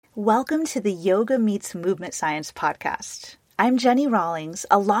Welcome to the Yoga Meets Movement Science podcast. I'm Jenny Rawlings,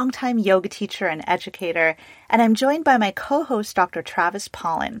 a longtime yoga teacher and educator, and I'm joined by my co-host, Dr. Travis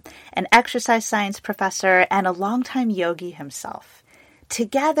Pollan, an exercise science professor and a longtime yogi himself.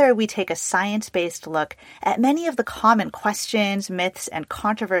 Together, we take a science-based look at many of the common questions, myths, and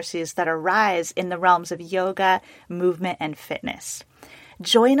controversies that arise in the realms of yoga, movement, and fitness.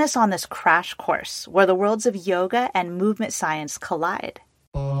 Join us on this crash course where the worlds of yoga and movement science collide.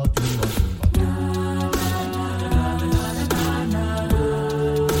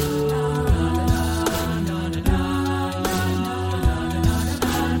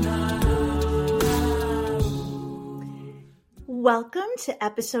 Welcome to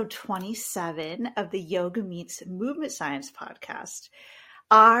episode 27 of the Yoga Meets Movement Science podcast.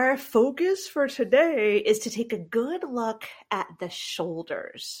 Our focus for today is to take a good look at the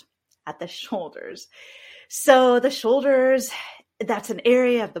shoulders. So the shoulders, that's an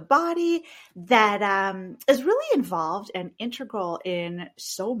area of the body that is really involved and integral in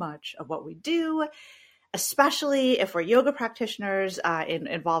so much of what we do, especially if we're yoga practitioners,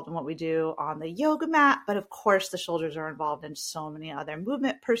 involved in what we do on the yoga mat. But of course, the shoulders are involved in so many other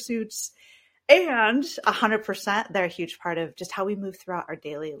movement pursuits. And 100%, they're a huge part of just how we move throughout our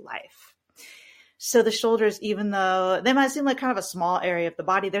daily life. So the shoulders, even though they might seem like kind of a small area of the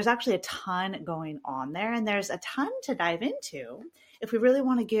body, there's actually a ton going on there. And there's a ton to dive into if we really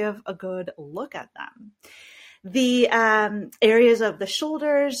want to give a good look at them. The areas of the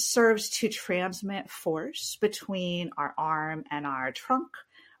shoulders serves to transmit force between our arm and our trunk,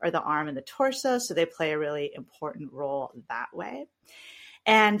 or the arm and the torso. So they play a really important role that way.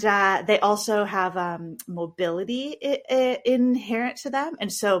 And they also have mobility inherent to them.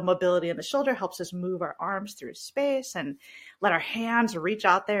 And so mobility in the shoulder helps us move our arms through space and let our hands reach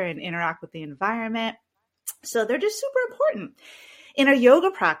out there and interact with the environment. So they're just super important. In our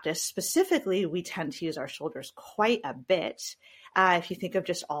yoga practice specifically, we tend to use our shoulders quite a bit. If you think of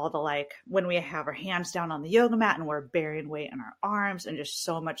just all the when we have our hands down on the yoga mat and we're bearing weight in our arms and just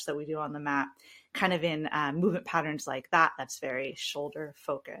so much that we do on the mat, kind of in movement patterns like that, that's very shoulder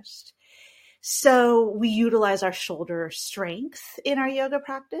focused. So we utilize our shoulder strength in our yoga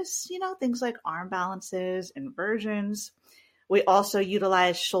practice, things like arm balances, inversions. We also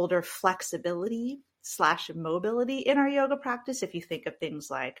utilize shoulder flexibility / mobility in our yoga practice. If you think of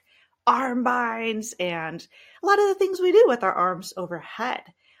things like arm binds and a lot of the things we do with our arms overhead,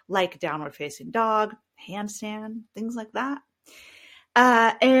 like downward facing dog, handstand, things like that.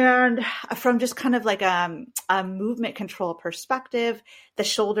 And from just kind of like a movement control perspective, the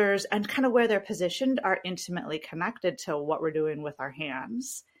shoulders and kind of where they're positioned are intimately connected to what we're doing with our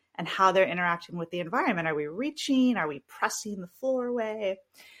hands and how they're interacting with the environment. Are we reaching? Are we pressing the floor away?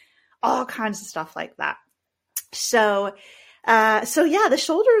 All kinds of stuff like that. So yeah, the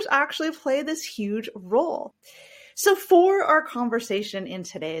shoulders actually play this huge role. So for our conversation in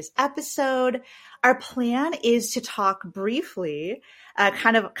today's episode, our plan is to talk briefly,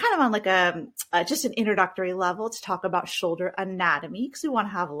 kind of on like just an introductory level, to talk about shoulder anatomy, because we want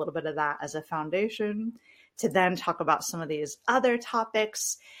to have a little bit of that as a foundation, to then talk about some of these other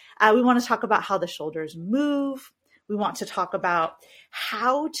topics. We want to talk about how the shoulders move. We want to talk about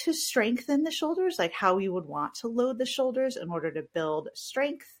how to strengthen the shoulders, like how we would want to load the shoulders in order to build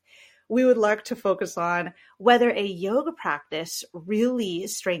strength. We would like to focus on whether a yoga practice really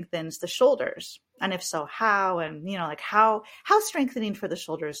strengthens the shoulders. And if so, how? And, how strengthening for the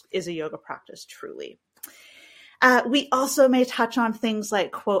shoulders is a yoga practice truly. We also may touch on things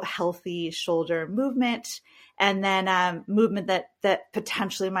like, quote, healthy shoulder movement, and then movement that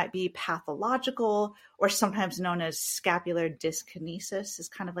potentially might be pathological, or sometimes known as scapular dyskinesis is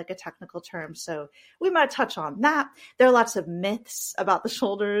kind of like a technical term. So we might touch on that. There are lots of myths about the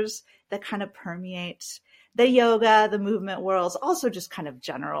shoulders that kind of permeate the yoga, the movement worlds, also just kind of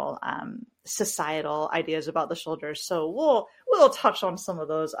general societal ideas about the shoulders. So we'll touch on some of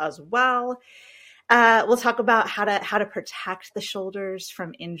those as well. We'll talk about how to protect the shoulders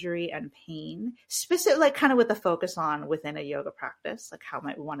from injury and pain, specifically kind of with a focus on within a yoga practice, like how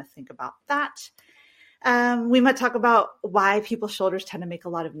might we want to think about that. We might talk about why people's shoulders tend to make a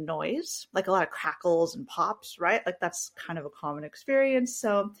lot of noise, like a lot of crackles and pops, right? Like that's kind of a common experience.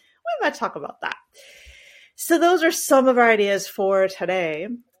 So we might talk about that. So those are some of our ideas for today,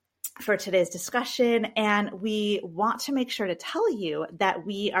 for today's discussion. And we want to make sure to tell you that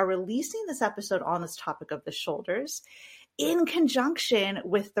we are releasing this episode on this topic of the shoulders in conjunction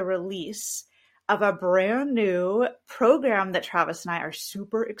with the release of a brand new program that Travis and I are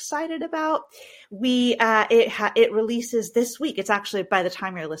super excited about. It releases this week. It's actually, by the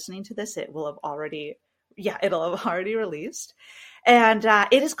time you're listening to this, it'll have already released. And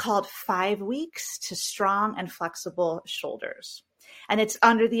it is called 5 Weeks to Strong and Flexible Shoulders. And it's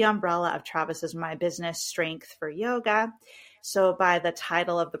under the umbrella of Travis's My Business Strength for Yoga. So by the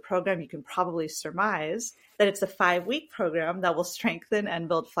title of the program, you can probably surmise that it's a 5-week program that will strengthen and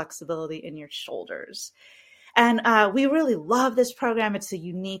build flexibility in your shoulders. And we really love this program. It's a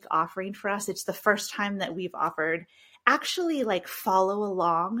unique offering for us. It's the first time that we've offered actually like follow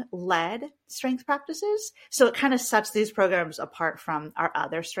along led strength practices. So it kind of sets these programs apart from our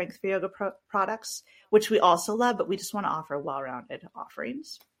other strength for yoga products, which we also love, but we just want to offer well-rounded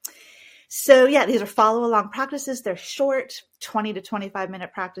offerings. So yeah, these are follow along practices. They're short, 20 to 25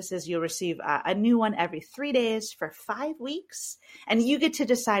 minute practices. You'll receive a new one every 3 days for 5 weeks, and you get to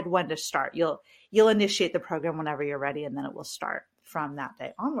decide when to start. You'll initiate the program whenever you're ready, and then it will start from that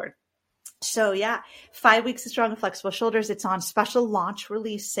day onward. So yeah, 5 weeks of strong and flexible shoulders. It's on special launch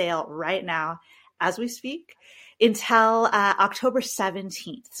release sale right now as we speak until October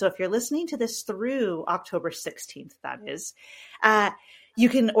 17th. So if you're listening to this through October 16th, that is, you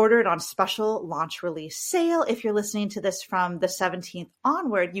can order it on special launch release sale. If you're listening to this from the 17th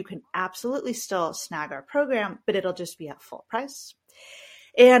onward, you can absolutely still snag our program, but it'll just be at full price.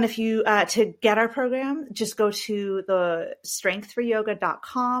 And if you, to get our program, just go to the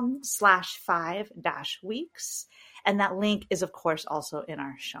strengthforyoga.com/5-weeks. And that link is, of course, also in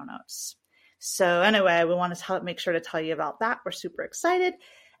our show notes. So anyway, we want to make sure to tell you about that. We're super excited.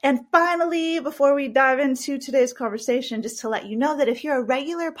 And finally, before we dive into today's conversation, just to let you know that if you're a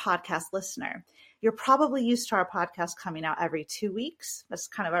regular podcast listener, you're probably used to our podcast coming out every 2 weeks. That's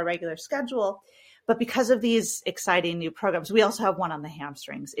kind of our regular schedule. But because of these exciting new programs, we also have one on the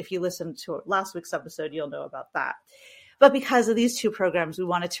hamstrings. If you listened to last week's episode, you'll know about that. But because of these two programs, we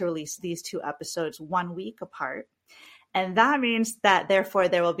wanted to release these 2 episodes 1 week apart. And that means that, therefore,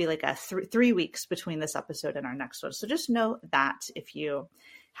 there will be like a 3 weeks between this episode and our next one. So just know that if you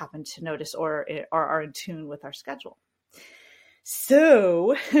happen to notice or are in tune with our schedule.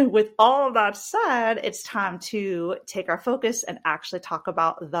 So with all of that said, it's time to take our focus and actually talk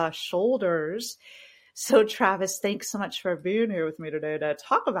about the shoulders. So Travis, thanks so much for being here with me today to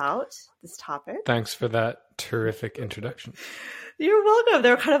talk about this topic. Thanks for that terrific introduction. You're welcome.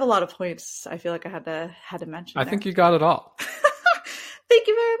 There were kind of a lot of points I feel like I had to mention. I think you got it all. Thank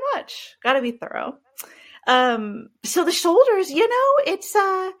you very much. Got to be thorough. So the shoulders, it's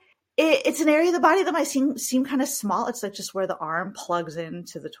an area of the body that might seem kind of small. It's like just where the arm plugs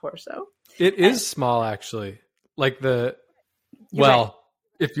into the torso. It is small, actually. Like if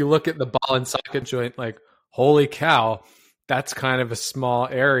you look at the ball and socket joint, like, holy cow, that's kind of a small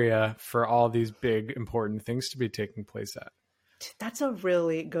area for all these big, important things to be taking place at. That's a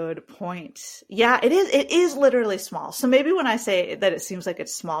really good point. Yeah, it is. It is literally small. So maybe when I say that it seems like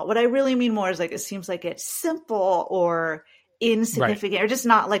it's small, what I really mean more is like it seems like it's simple or insignificant, right, or just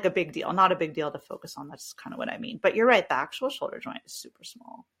not like a big deal. Not a big deal to focus on. That's kind of what I mean. But you're right. The actual shoulder joint is super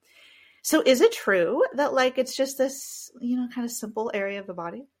small. So is it true that like it's just this, kind of simple area of the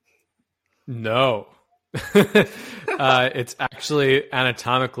body? No. It's actually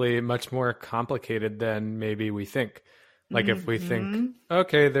anatomically much more complicated than maybe we think. Like if we think,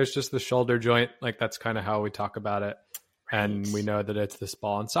 okay, there's just the shoulder joint, like that's kind of how we talk about it. Right. And we know that it's this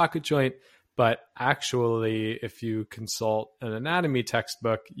ball and socket joint. But actually, if you consult an anatomy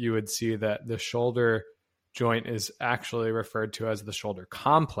textbook, you would see that the shoulder joint is actually referred to as the shoulder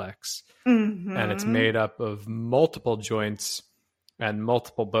complex. Mm-hmm. And it's made up of multiple joints and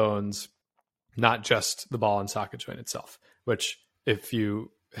multiple bones, not just the ball and socket joint itself, which if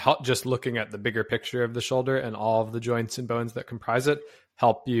you just looking at the bigger picture of the shoulder and all of the joints and bones that comprise it,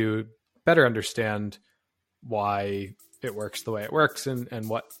 help you better understand why it works the way it works and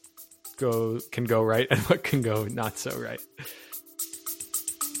what can go right and what can go not so right.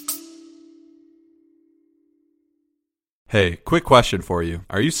 Hey, quick question for you.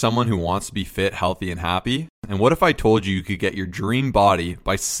 Are you someone who wants to be fit, healthy, and happy? And what if I told you could get your dream body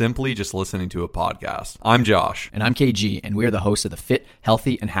by simply just listening to a podcast? I'm Josh. And I'm KG, and we're the hosts of the Fit,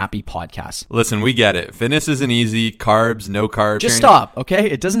 Healthy, and Happy podcast. Listen, we get it. Fitness isn't easy. Carbs, no carbs. Just stop, okay?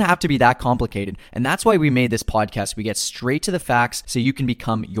 It doesn't have to be that complicated. And that's why we made this podcast. We get straight to the facts so you can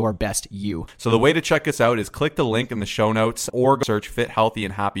become your best you. So the way to check us out is click the link in the show notes or search Fit, Healthy,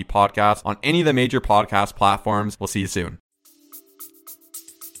 and Happy podcast on any of the major podcast platforms. We'll see you soon.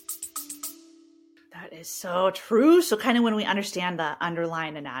 Is so true. So kind of when we understand the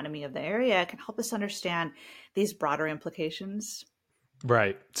underlying anatomy of the area, it can help us understand these broader implications.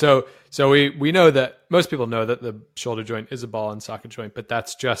 Right. So we know that most people know that the shoulder joint is a ball and socket joint, but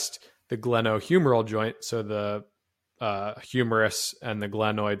that's just the glenohumeral joint. So the humerus and the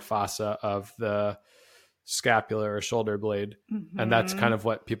glenoid fossa of the scapula or shoulder blade. And that's kind of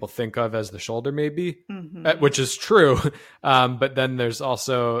what people think of as the shoulder, maybe, which is true. But then there's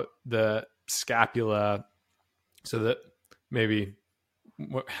also the scapula. So that maybe,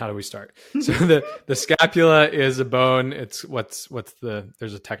 how do we start? So the scapula is a bone. It's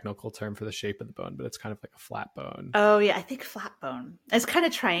there's a technical term for the shape of the bone, but it's kind of like a flat bone. Oh yeah, I think flat bone. It's kind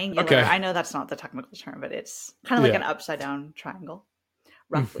of triangular. Okay. I know that's not the technical term, but it's kind of like an upside down triangle,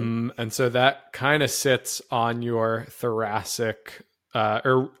 roughly. And so that kind of sits on your thoracic,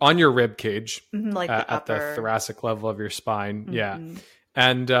 or on your rib cage, like at the thoracic level of your spine. Yeah.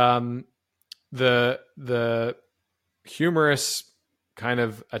 And the humerus kind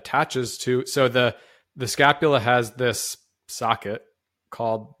of attaches to, so the scapula has this socket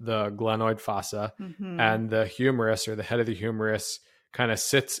called the glenoid fossa, and the humerus, or the head of the humerus, kind of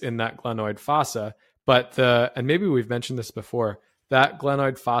sits in that glenoid fossa. But and maybe we've mentioned this before, that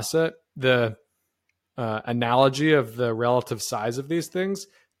glenoid fossa, the analogy of the relative size of these things,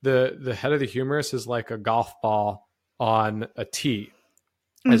 the head of the humerus is like a golf ball on a tee,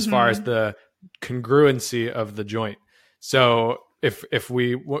 as far as the congruency of the joint. So if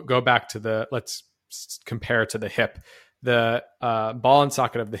we go back to let's compare to the hip, the ball and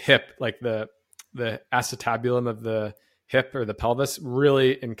socket of the hip, like the acetabulum of the hip or the pelvis,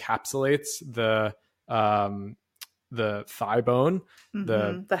 really encapsulates the thigh bone,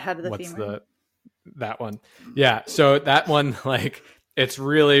 the head of the femur. That one. Yeah. So that one, like, it's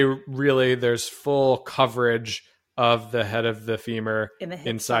really there's full coverage of the head of the femur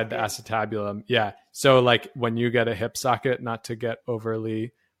inside the acetabulum. Yeah. So like when you get a hip socket, not to get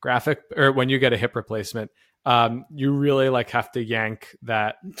overly graphic, or when you get a hip replacement, you really like have to yank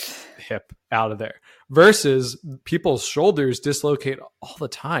that hip out of there, versus people's shoulders dislocate all the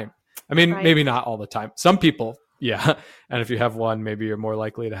time. I mean, maybe not all the time. Some people, yeah. And if you have one, maybe you're more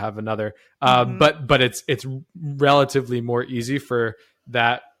likely to have another. But it's relatively more easy for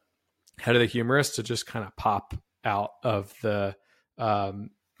that head of the humerus to just kind of pop out of the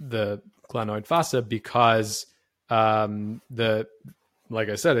glenoid fossa, because like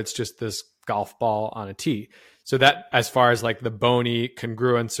I said, it's just this golf ball on a tee. So that, as far as like the bony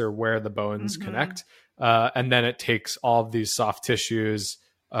congruence, or where the bones connect, and then it takes all of these soft tissues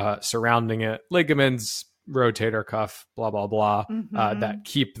surrounding it, ligaments, rotator cuff, blah blah blah, that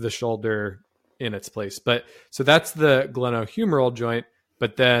keep the shoulder in its place. But so that's the glenohumeral joint.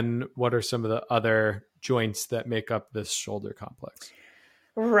 But then what are some of the other joints that make up this shoulder complex?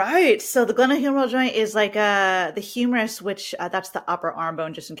 Right. So the glenohumeral joint is like the humerus, which that's the upper arm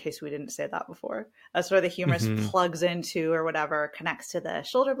bone, just in case we didn't say that before. That's where the humerus plugs into, or whatever, connects to the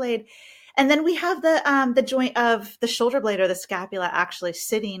shoulder blade. And then we have the joint of the shoulder blade, or the scapula, actually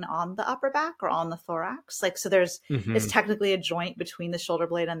sitting on the upper back, or on the thorax. Like, so there's it's technically a joint between the shoulder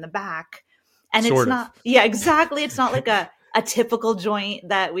blade and the back. And it's not, yeah, exactly. It's not like a typical joint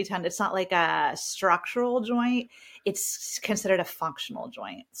that it's not like a structural joint. It's considered a functional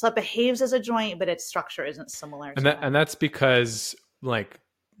joint. So it behaves as a joint, but its structure isn't similar. And that's because, like,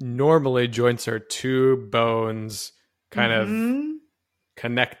 normally joints are two bones kind of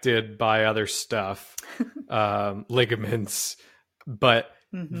connected by other stuff, ligaments. But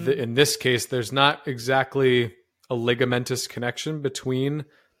in this case, there's not exactly a ligamentous connection between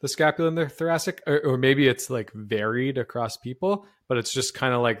the scapula and the thoracic, or maybe it's like varied across people, but it's just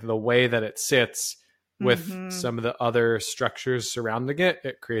kind of like the way that it sits with some of the other structures surrounding it.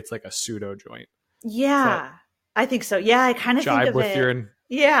 It creates like a pseudo joint. Yeah, I think so. Yeah, I kind of think of it.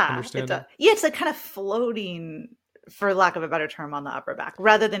 Understanding? It's like kind of floating, for lack of a better term, on the upper back,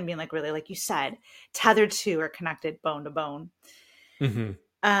 rather than being like, really, like you said, tethered to or connected bone to bone.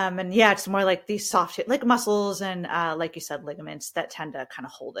 And yeah, it's more like these soft, like muscles and like you said, ligaments that tend to kind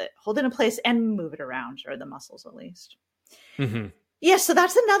of hold it in place and move it around, or the muscles at least. Yeah, so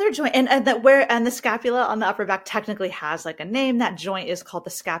that's another joint, and the scapula on the upper back technically has like a name. That joint is called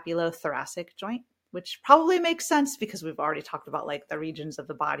the scapulothoracic joint, which probably makes sense because we've already talked about like the regions of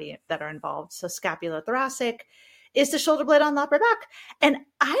the body that are involved. So scapulothoracic is the shoulder blade on the upper back. And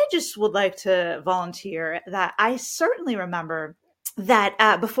I just would like to volunteer that I certainly remember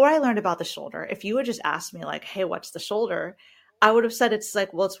that before I learned about the shoulder, if you would just ask me like, hey, what's the shoulder? I would have said it's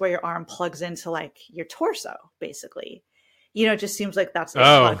like, well, it's where your arm plugs into like your torso, basically. You know, it just seems like that's what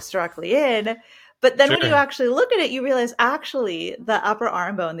plugs directly in. But then when you actually look at it, you realize actually the upper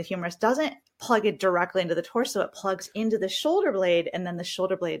arm bone, the humerus, doesn't plug it directly into the torso. It plugs into the shoulder blade, and then the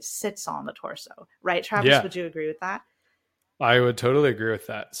shoulder blade sits on the torso. Right, Travis? Yeah. Would you agree with that? I would totally agree with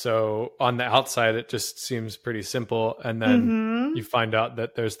that. So on the outside, it just seems pretty simple. And then you find out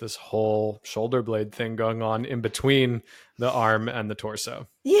that there's this whole shoulder blade thing going on in between the arm and the torso.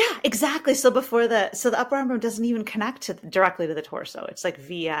 Yeah, exactly. So the upper arm bone doesn't even connect directly to the torso. It's like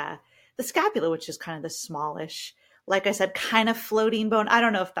via the scapula, which is kind of the smallish, like I said, kind of floating bone. I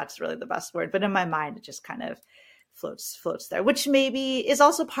don't know if that's really the best word, but in my mind, it just kind of floats there, which maybe is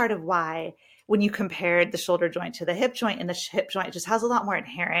also part of why when you compared the shoulder joint to the hip joint, and the hip joint just has a lot more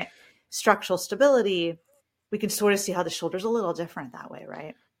inherent structural stability, we can sort of see how the shoulder's a little different that way,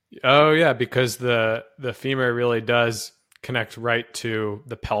 right? Oh yeah, because the femur really does connect right to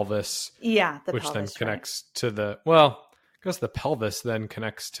the pelvis. Yeah, which pelvis, then connects to the, well, I guess the pelvis then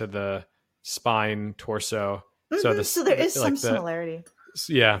connects to the spine, torso. Mm-hmm. So there is some similarity.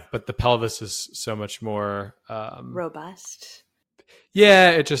 Yeah, but the pelvis is so much more robust.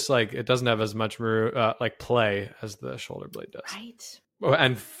 Yeah, it just like it doesn't have as much like play as the shoulder blade does. Right.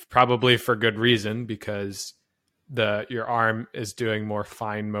 And probably for good reason, because your arm is doing more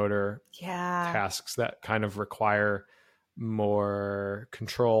fine motor tasks that kind of require more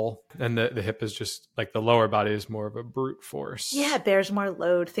control, and the hip is just like the lower body is more of a brute force. Yeah, it bears more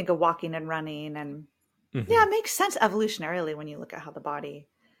load. Think of walking and running, and yeah, it makes sense evolutionarily when you look at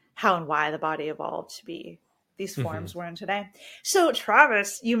how and why the body evolved to be these forms we're in today. So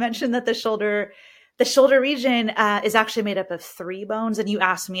Travis, you mentioned that the shoulder region is actually made up of 3 bones, and you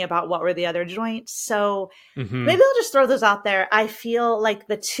asked me about what were the other joints. So maybe I'll just throw those out there. I feel like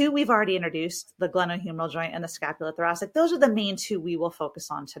the 2 we've already introduced, the glenohumeral joint and the scapulothoracic, those are the main 2 we will focus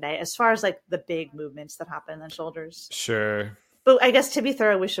on today, as far as like the big movements that happen in the shoulders. Sure. But I guess to be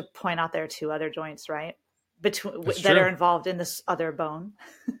thorough, we should point out there are 2 other joints, right? That are involved in this other bone.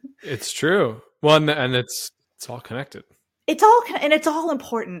 It's true. Well, and it's all connected. It's all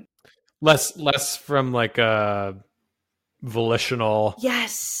important. Less from like a volitional.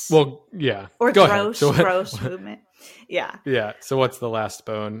 Yes. Well, yeah. Or gross movement. Yeah. Yeah. So what's the last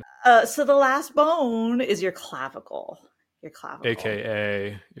bone? So the last bone is your clavicle.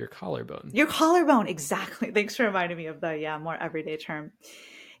 AKA your collarbone. Your collarbone, exactly. Thanks for reminding me of the more everyday term.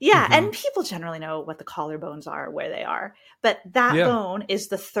 Yeah, and people generally know what the collarbones are, where they are. But that bone is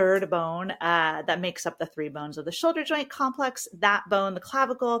the 3rd bone that makes up the 3 bones of the shoulder joint complex. That bone, the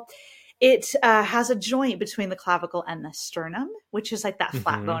clavicle, it has a joint between the clavicle and the sternum, which is like that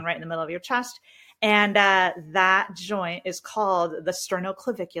flat bone right in the middle of your chest. And that joint is called the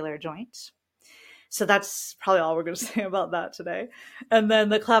sternoclavicular joint. So that's probably all we're going to say about that today. And then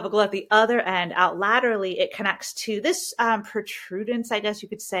the clavicle at the other end, out laterally, it connects to this protrudence, I guess you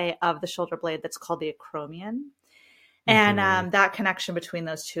could say, of the shoulder blade that's called the acromion. And that connection between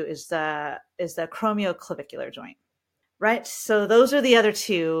those 2 is the acromioclavicular joint. Right. So those are the other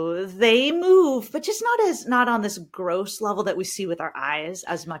 2. They move, but just not on this gross level that we see with our eyes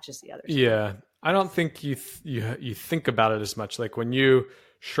as much as the others. Yeah. I don't think you think about it as much. Like when you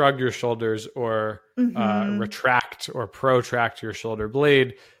shrug your shoulders or retract or protract your shoulder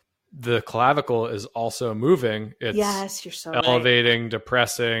blade, the clavicle is also moving. It's you're so elevating, right.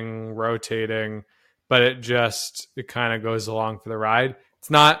 Depressing, rotating, but it kind of goes along for the ride. It's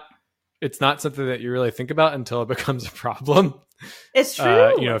not something that you really think about until it becomes a problem. It's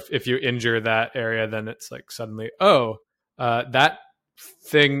true. If you injure that area, then it's like suddenly, that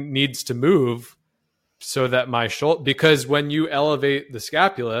thing needs to move so that my shoulder, because when you elevate the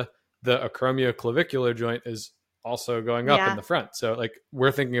scapula, the acromioclavicular joint is also going up in the front. So like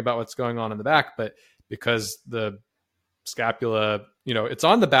we're thinking about what's going on in the back, but because the scapula, it's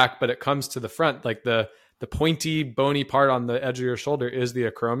on the back, but it comes to the front, like the pointy bony part on the edge of your shoulder is the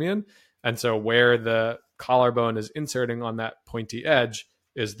acromion. And so where the collarbone is inserting on that pointy edge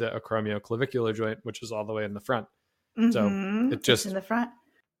is the acromioclavicular joint, which is all the way in the front. So it's in the front.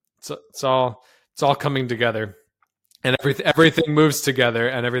 So it's all coming together, and everything moves together,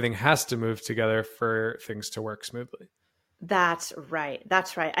 and everything has to move together for things to work smoothly. That's right.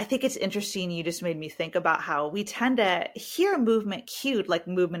 I think it's interesting. You just made me think about how we tend to hear movement cued, like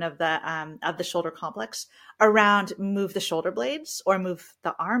movement of the shoulder complex around move the shoulder blades or move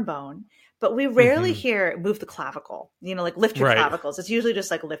the arm bone, but we rarely hear move the clavicle. Like lift your clavicles. It's usually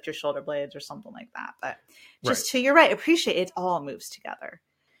just like lift your shoulder blades or something like that. But just you're right. Appreciate it all moves together.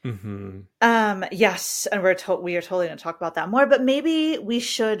 Yes, and we are totally going to talk about that more, but maybe we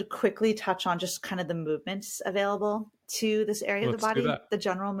should quickly touch on just kind of the movements available to this area of the body, the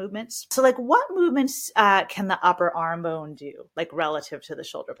general movements. So like what movements can the upper arm bone do, like relative to the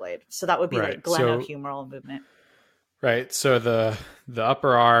shoulder blade? So that would be like glenohumeral movement. Right. So the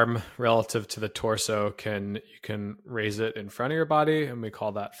upper arm relative to the torso you can raise it in front of your body, and we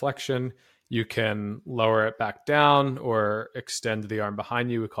call that flexion. You can lower it back down or extend the arm behind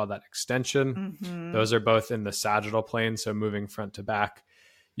you. We call that extension. Mm-hmm. Those are both in the sagittal plane, so moving front to back.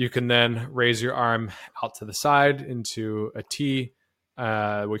 You can then raise your arm out to the side into a T.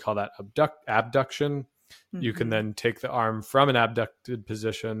 We call that abduction. Mm-hmm. You can then take the arm from an abducted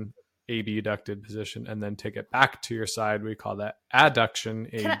position, abducted position, and then take it back to your side. We call that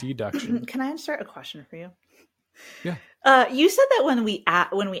adduction, deduction. Can I insert a question for you? Yeah. You said that when we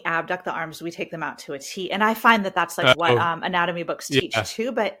abduct the arms, we take them out to a T, and I find that that's like what anatomy books teach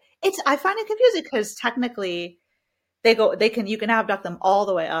too. But I find it confusing because technically you can abduct them all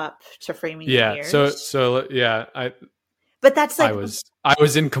the way up to framing your ears. But that's like I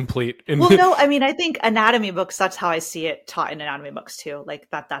was incomplete. Well, no, I mean I think anatomy books. That's how I see it taught in anatomy books too. Like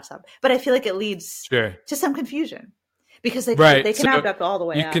that's up. But I feel like it leads to some confusion. Because they can abduct all the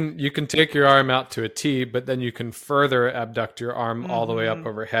way up. You can take your arm out to a T, but then you can further abduct your arm all the way up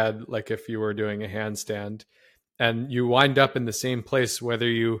overhead, like if you were doing a handstand. And you wind up in the same place whether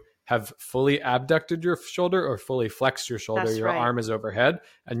you have fully abducted your shoulder or fully flexed your shoulder. That's your right. arm is overhead.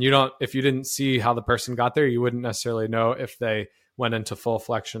 And if you didn't see how the person got there, you wouldn't necessarily know if they went into full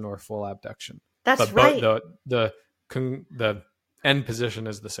flexion or full abduction. That's right. The end position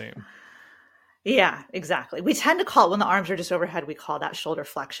is the same. Yeah, exactly. We tend to call it when the arms are just overhead, we call that shoulder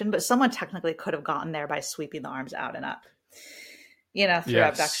flexion, but someone technically could have gotten there by sweeping the arms out and up, through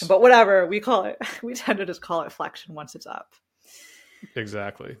abduction. But whatever we call it, we tend to just call it flexion once it's up.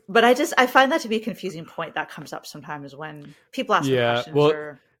 Exactly. But I find that to be a confusing point that comes up sometimes when people ask me questions.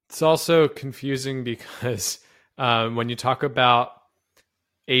 Well, it's also confusing because when you talk about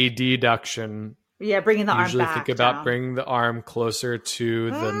adduction, bringing the arm back. Usually think about down. bringing the arm closer to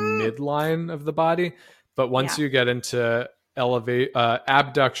the midline of the body. But once you get into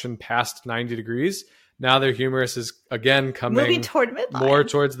abduction past 90 degrees, now the humerus is again coming moving toward midline. More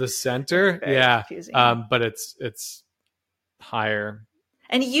towards the center. Confusing. But it's higher.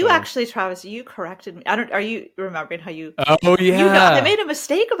 And you actually, Travis, you corrected me. Are you remembering how you? Oh yeah, I made a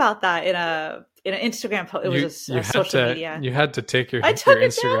mistake about that in an Instagram post. It was a social media. You had to take your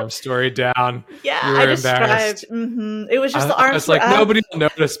Instagram story down. Yeah, you were embarrassed. It was just the arms. It's like nobody will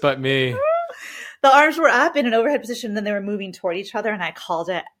notice but me. The arms were up in an overhead position, then they were moving toward each other, and I called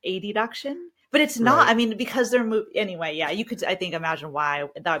it adduction. But it's not. Right. I mean, because they're anyway. Yeah, you could, I think, imagine why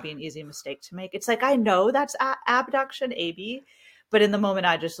that would be an easy mistake to make. It's like I know that's abduction, AB. But in the moment,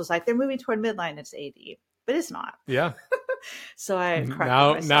 I just was like, they're moving toward midline. It's AD, but it's not. Yeah. So I corrected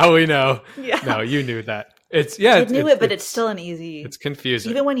myself. Now we know. Yeah. No, you knew that. I knew it, but it's still an easy. It's confusing.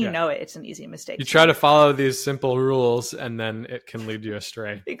 Even when you know it, it's an easy mistake. You try to follow these simple rules, and then it can lead you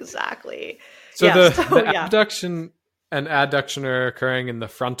astray. Exactly. So the abduction and adduction are occurring in the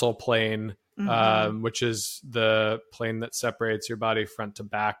frontal plane, which is the plane that separates your body front to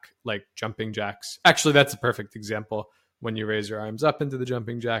back, like jumping jacks. Actually, that's a perfect example. When you raise your arms up into the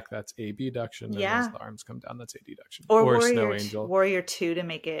jumping jack, that's abduction. And as the arms come down, that's adduction. Or Snow Angel. Warrior 2 to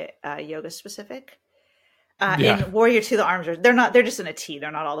make it yoga specific. In Warrior 2, the arms they're just in a T.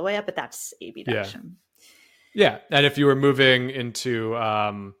 They're not all the way up, but that's abduction. Yeah. And if you were moving into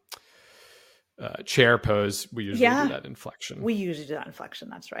chair pose, we usually do that in flexion. We usually do that in flexion.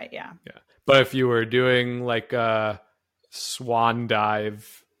 That's right. Yeah. Yeah. But if you were doing like a swan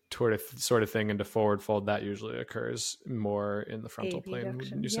dive sort of thing into forward fold, that usually occurs more in the frontal plane,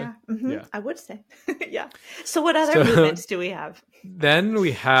 wouldn't you say? Yeah, I would say. Yeah. So what other movements do we have? Then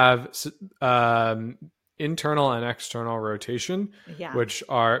we have internal and external rotation, which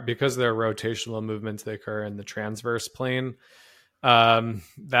are, because they're rotational movements, they occur in the transverse plane.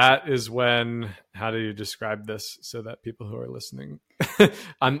 That is when, how do you describe this so that people who are listening,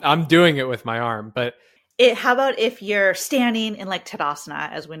 I'm doing it with my arm, but how about if you're standing in like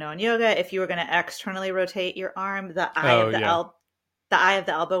Tadasana, as we know in yoga, if you were going to externally rotate your arm, the eye of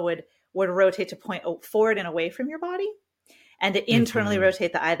the elbow would rotate to point forward and away from your body. And to internally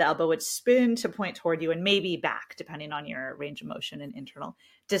rotate, the eye of the elbow would spin to point toward you and maybe back, depending on your range of motion and internal.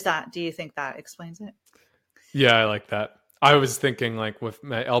 Do you think that explains it? Yeah, I like that. I was thinking like with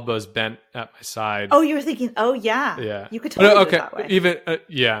my elbows bent at my side. Oh, you were thinking, yeah. You could totally do it that way. Even,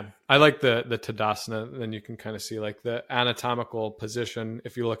 I like the Tadasana. Then you can kind of see like the anatomical position.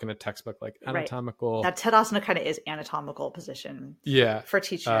 If you look in a textbook, like anatomical. That Tadasana kind of is anatomical position. Yeah. For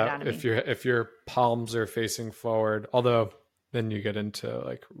teaching anatomy. If your palms are facing forward, although then you get into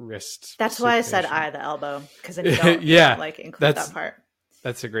like wrist. That's why I said eye of the elbow, because then you don't, include that part.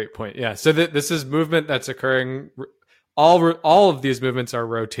 That's a great point. Yeah. So this is movement that's occurring. All of these movements are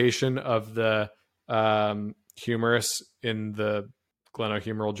rotation of the humerus in the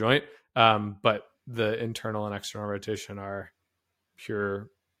glenohumeral joint, but the internal and external rotation are pure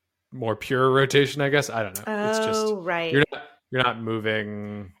more pure rotation, I guess. I don't know. Oh, it's just right. You're not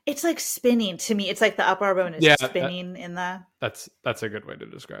moving. It's like spinning to me. It's like the upper bone is spinning in the. That's a good way to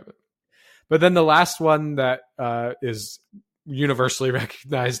describe it. But then the last one that is universally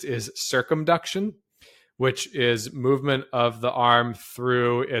recognized is circumduction, which is movement of the arm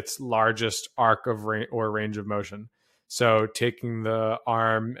through its largest arc of range of motion. So taking the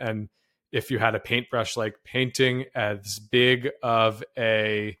arm, and if you had a paintbrush, like painting as big of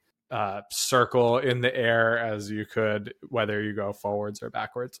a circle in the air as you could, whether you go forwards or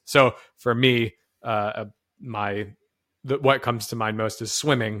backwards. So for me, what comes to mind most is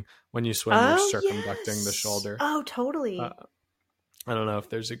swimming. When you swim, you're circumducting the shoulder. Oh, totally. I don't know if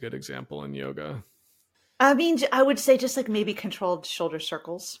there's a good example in yoga. I mean, I would say just like maybe controlled shoulder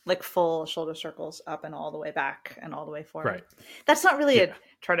circles, like full shoulder circles up and all the way back and all the way forward. Right. That's not really a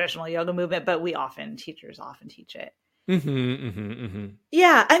traditional yoga movement, but teachers often teach it.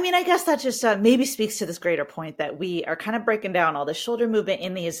 Yeah, I mean, I guess that just maybe speaks to this greater point that we are kind of breaking down all the shoulder movement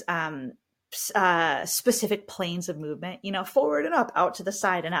in these specific planes of movement, forward and up, out to the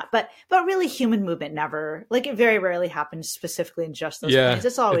side and up. But really, human movement never, like it very rarely happens specifically in just those planes.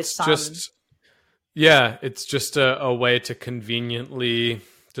 It's always it's just a way to conveniently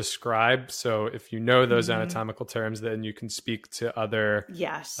describe. So if you know those anatomical terms, then you can speak to other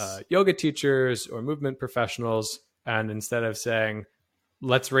yoga teachers or movement professionals. And instead of saying,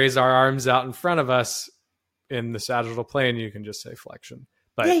 let's raise our arms out in front of us in the sagittal plane, you can just say flexion.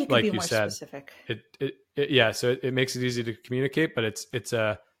 But you can like be you more said, specific. So it makes it easy to communicate, but it's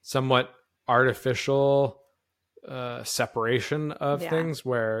a somewhat artificial separation of things,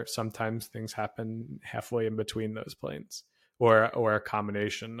 where sometimes things happen halfway in between those planes, or a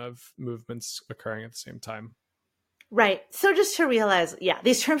combination of movements occurring at the same time. Right. So just to realize,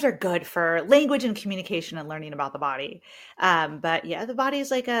 these terms are good for language and communication and learning about the body. But the body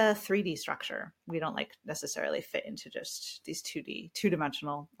is like a 3D structure. We don't like necessarily fit into just these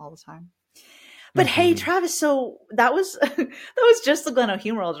 2-dimensional all the time. But hey, Travis, so that was just the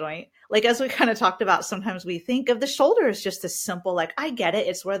glenohumeral joint. Like, as we kind of talked about, sometimes we think of the shoulder as just this simple, like, I get it.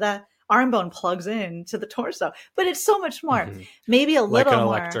 It's where the arm bone plugs in to the torso, but it's so much more. Maybe a little more.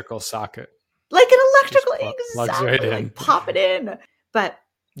 Like an electrical socket. Like an electrical, exactly. Right in. Like pop it in. But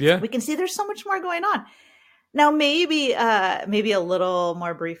we can see there's so much more going on. Now, maybe a little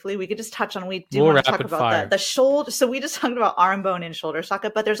more briefly, we could just touch on, we do want to talk about the shoulder. So we just talked about arm bone and shoulder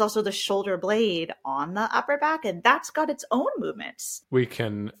socket, but there's also the shoulder blade on the upper back, and that's got its own movements. We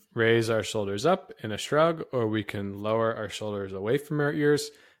can raise our shoulders up in a shrug, or we can lower our shoulders away from our ears.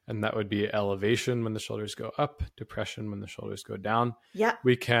 And that would be elevation when the shoulders go up, depression when the shoulders go down. Yeah.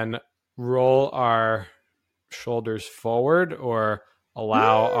 We can roll our shoulders forward, or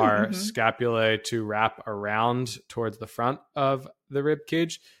allow our scapulae to wrap around towards the front of the rib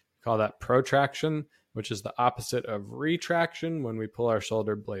cage. We call that protraction, which is the opposite of retraction when we pull our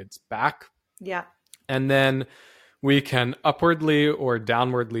shoulder blades back. Yeah. And then we can upwardly or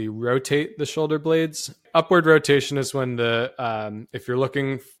downwardly rotate the shoulder blades. Upward rotation is when if you're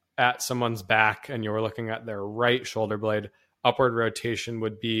looking at someone's back and you're looking at their right shoulder blade, upward rotation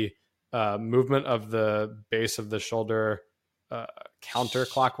would be movement of the base of the shoulder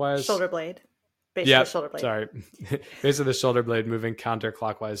counterclockwise. Shoulder blade. Base of the shoulder blade. Sorry. Base of the shoulder blade moving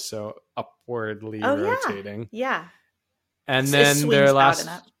counterclockwise, so upwardly rotating. Yeah. And then their last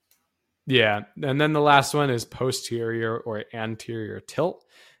and then the last one is posterior or anterior tilt,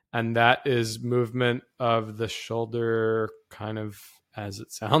 and that is movement of the shoulder kind of as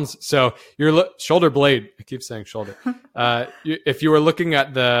it sounds. So your shoulder blade, I keep saying shoulder. If you were looking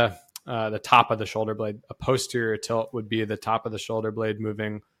at the top of the shoulder blade, a posterior tilt would be the top of the shoulder blade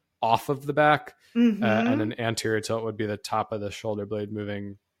moving off of the back, and an anterior tilt would be the top of the shoulder blade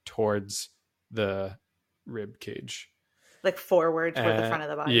moving towards the rib cage, like forward toward the front of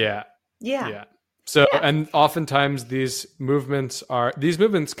the body. Yeah. So, and oftentimes these movements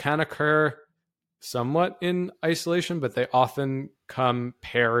can occur somewhat in isolation, but they often come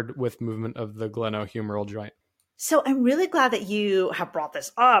paired with movement of the glenohumeral joint. So I'm really glad that you have brought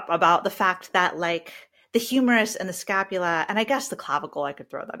this up about the fact that, like, the humerus and the scapula, and I guess the clavicle, I could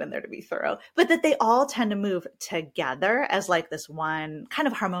throw that in there to be thorough, but that they all tend to move together as like this one kind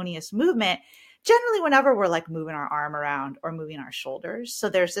of harmonious movement, generally whenever we're like moving our arm around or moving our shoulders. So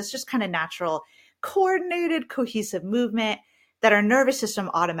there's this just kind of natural, coordinated, cohesive movement that our nervous system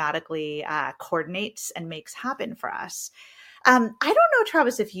automatically coordinates and makes happen for us. I don't know,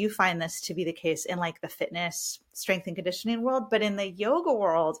 Travis, if you find this to be the case in like the fitness, strength and conditioning world, but in the yoga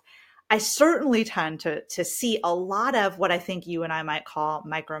world, I certainly tend to see a lot of what I think you and I might call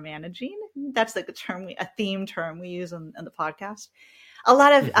micromanaging. That's like a theme term we use on the podcast. a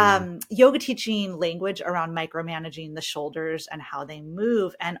lot of yoga teaching language around micromanaging the shoulders and how they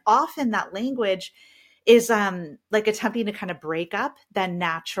move. And often that language is like attempting to kind of break up the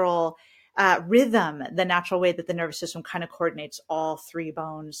natural rhythm, the natural way that the nervous system kind of coordinates all three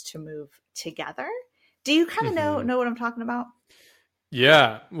bones to move together. Do you kind of know what I'm talking about?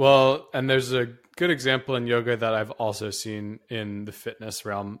 Yeah. Well, and there's a good example in yoga that I've also seen in the fitness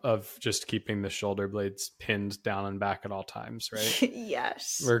realm of just keeping the shoulder blades pinned down and back at all times, right?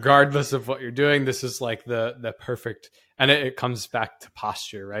 Yes. Regardless of what you're doing, this is like the perfect, and it comes back to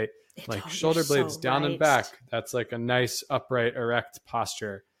posture, right? Like shoulder blades down and back. That's like a nice upright, erect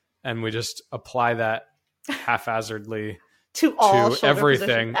posture. And we just apply that haphazardly to all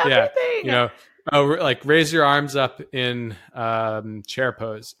everything. Yeah. You know, like raise your arms up in chair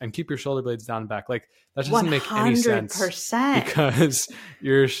pose and keep your shoulder blades down and back. Like that doesn't make any sense 100%. because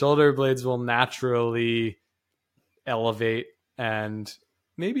your shoulder blades will naturally elevate and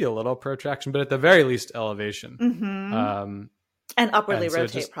maybe a little protraction, but at the very least elevation. And upwardly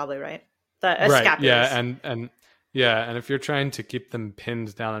rotate, probably, right? The right. Yeah. And if you're trying to keep them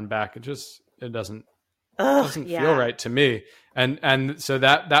pinned down and back, it doesn't feel right to me. And so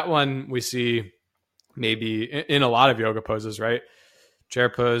that one we see maybe in a lot of yoga poses, right? Chair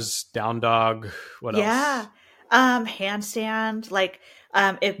pose, down dog, what else? Yeah. Handstand, like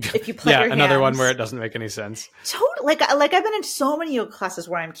if you plant your hands. Another one where it doesn't make any sense. Totally. Like I've been in so many yoga classes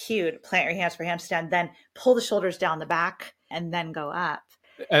where I'm cued, plant your hands for handstand, then pull the shoulders down the back and then go up.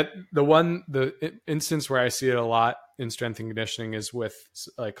 The instance where I see it a lot in strength and conditioning is with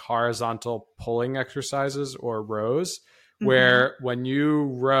like horizontal pulling exercises or rows, where when you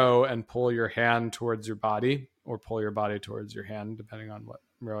row and pull your hand towards your body or pull your body towards your hand, depending on what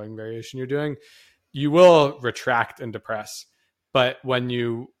rowing variation you're doing, you will retract and depress. But when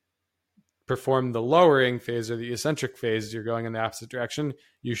you perform the lowering phase or the eccentric phase, you're going in the opposite direction.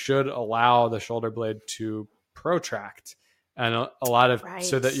 You should allow the shoulder blade to protract. And a lot of,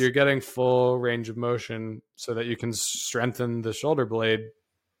 so that you're getting full range of motion so that you can strengthen the shoulder blade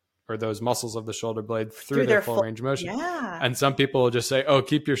or those muscles of the shoulder blade through their full range of motion. Yeah. And some people will just say, oh,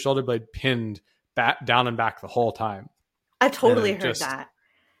 keep your shoulder blade pinned back, down and back the whole time. I've totally heard that.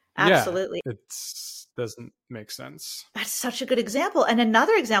 Absolutely. Yeah, it doesn't make sense. That's such a good example. And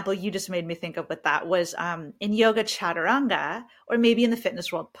another example you just made me think of with that was in yoga chaturanga, or maybe in the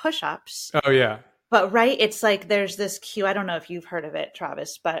fitness world, push-ups. Oh, yeah. But right, it's like there's this cue. I don't know if you've heard of it,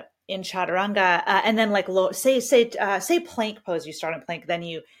 Travis, but in chaturanga, and then like say plank pose, you start in plank, then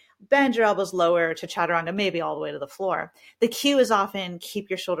you bend your elbows lower to chaturanga, maybe all the way to the floor. The cue is often keep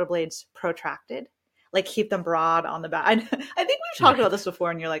your shoulder blades protracted, like keep them broad on the back. I think we've talked about this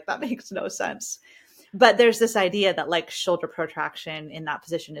before, and you're like, that makes no sense. But there's this idea that like shoulder protraction in that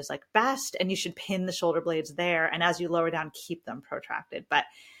position is like best, and you should pin the shoulder blades there, and as you lower down, keep them protracted. But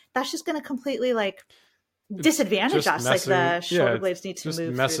that's just going to completely like disadvantage us. Like the shoulder blades need to move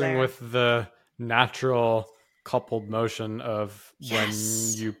through messing with the natural coupled motion of when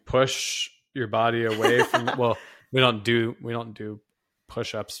you push your body away from, well, we don't do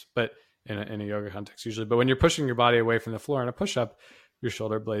push-ups, but in a yoga context usually, but when you're pushing your body away from the floor in a push-up, your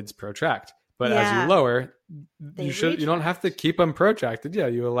shoulder blades protract. But as you lower, you don't have to keep them protracted. Yeah,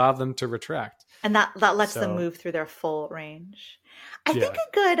 you allow them to retract. And that lets them move through their full range. I think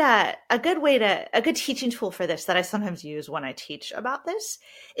a good teaching tool for this that I sometimes use when I teach about this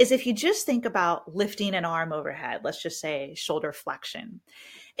is if you just think about lifting an arm overhead, let's just say shoulder flexion.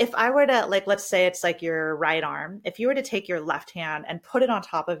 If I were to, like, let's say it's like your right arm, if you were to take your left hand and put it on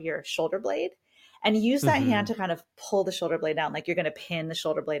top of your shoulder blade and use that hand to kind of pull the shoulder blade down, like you're going to pin the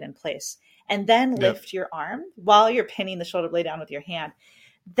shoulder blade in place, and then lift your arm while you're pinning the shoulder blade down with your hand.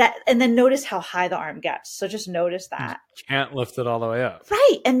 And then notice how high the arm gets. So just notice that. You can't lift it all the way up.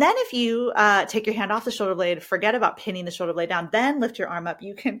 Right. And then if you take your hand off the shoulder blade, forget about pinning the shoulder blade down, then lift your arm up.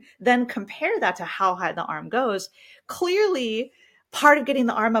 You can then compare that to how high the arm goes. Clearly, part of getting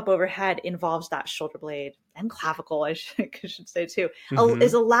the arm up overhead involves that shoulder blade and clavicle, I should say too,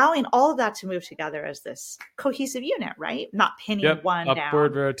 is allowing all of that to move together as this cohesive unit, right? Not pinning one down.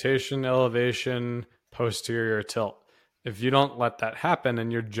 Upward rotation, elevation, posterior tilt. If you don't let that happen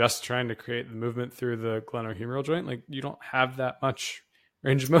and you're just trying to create the movement through the glenohumeral joint, like you don't have that much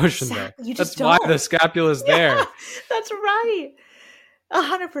range of motion there. That's why the scapula is there. That's right.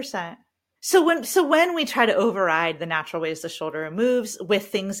 100%. So when we try to override the natural ways the shoulder moves with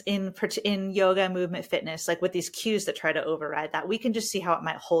things in yoga, movement, fitness, like with these cues that try to override that, we can just see how it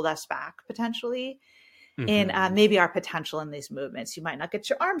might hold us back potentially. In maybe our potential in these movements. You might not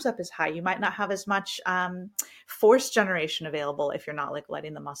get your arms up as high. You might not have as much force generation available if you're not like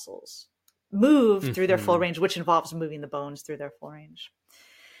letting the muscles move through their full range, which involves moving the bones through their full range.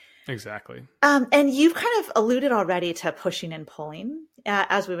 Exactly. And you've kind of alluded already to pushing and pulling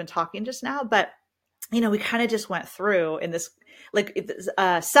as we've been talking just now, but we kind of just went through in this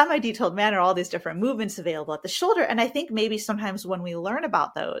semi-detailed manner all these different movements available at the shoulder. And I think maybe sometimes when we learn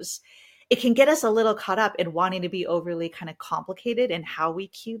about those, it can get us a little caught up in wanting to be overly kind of complicated in how we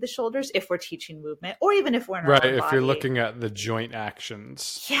cue the shoulders if we're teaching movement, or even if we're in our own if body. you're looking at the joint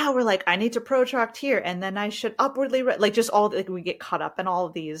actions. Yeah, we're like, I need to protract here, and then I should upwardly, like just all we get caught up in all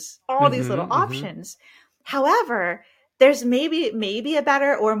these little options. However, there's maybe a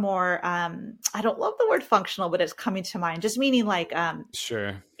better or more, I don't love the word functional, but it's coming to mind, just meaning like,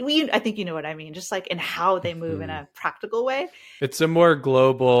 sure. I think you know what I mean, just like in how they move in a practical way. It's a more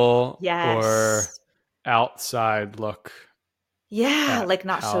global or outside look. Yeah, like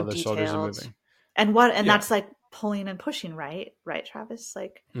not so the detailed. Shoulders are moving. And that's like pulling and pushing, right? Right, Travis?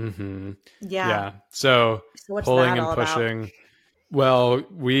 Like, yeah. So pulling and pushing. About? Well,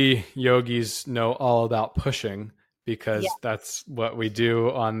 we yogis know all about pushing, because that's what we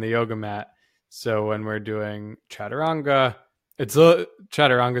do on the yoga mat. So when we're doing chaturanga,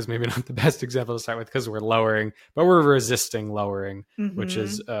 chaturanga is maybe not the best example to start with because we're lowering, but we're resisting lowering, which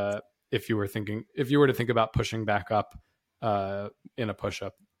is if you were to think about pushing back up in a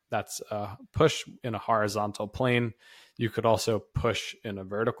push-up, that's a push in a horizontal plane. You could also push in a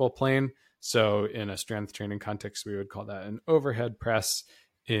vertical plane. So in a strength training context, we would call that an overhead press.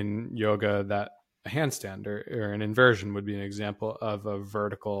 In yoga, that a handstand or an inversion would be an example of a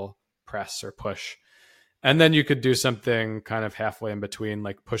vertical press or push. And then you could do something kind of halfway in between,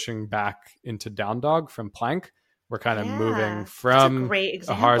 like pushing back into down dog from plank. We're kind of moving from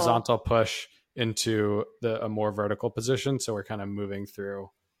a horizontal push into a more vertical position. So we're kind of moving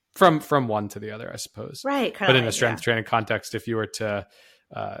through from one to the other, I suppose. Right. But in a strength training context, if you were to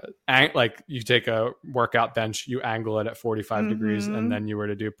like you take a workout bench, you angle it at 45 degrees, and then you were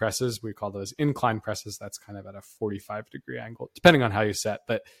to do presses, we call those incline presses. That's kind of at a 45-degree angle, depending on how you set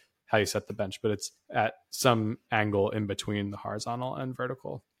the bench, but it's at some angle in between the horizontal and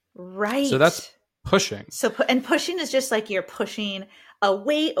vertical. Right. So that's pushing. And pushing is just like you're pushing a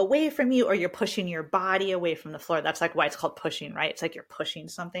weight away from you, or you're pushing your body away from the floor. That's like why it's called pushing, right? It's like you're pushing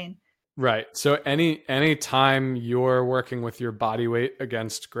something. Right. So any time you're working with your body weight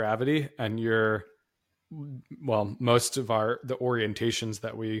against gravity, and most of the orientations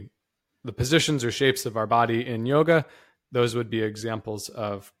the positions or shapes of our body in yoga, those would be examples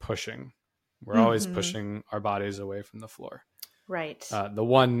of pushing. We're always pushing our bodies away from the floor. Right. The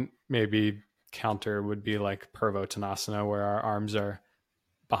one maybe counter would be like Purvottanasana, where our arms are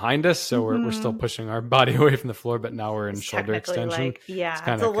behind us, so we're still pushing our body away from the floor, but now we're in shoulder extension.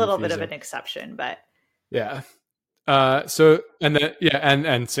 It's a little bit of an exception, but so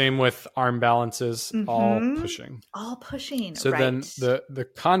and same with arm balances, all pushing. So then the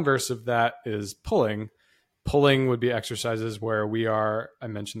converse of that is pulling. Pulling would be exercises where I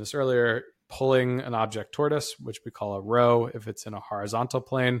mentioned this earlier, pulling an object toward us, which we call a row if it's in a horizontal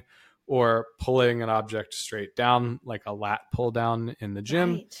plane, or pulling an object straight down, like a lat pull down in the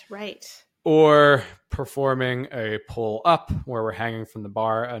gym. Right. Or performing a pull up, where we're hanging from the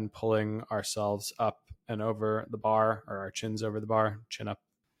bar and pulling ourselves up and over the bar, or our chins over the bar, chin up.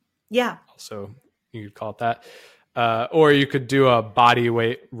 Yeah. Also, you could call it that. Or you could do a body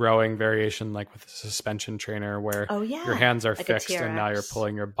weight rowing variation, like with a suspension trainer, where your hands are like fixed and now you're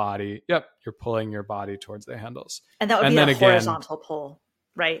pulling your body. Yep. You're pulling your body towards the handles. And that would be a horizontal pull.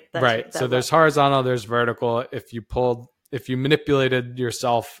 Right. So there's horizontal, there's vertical. If you manipulated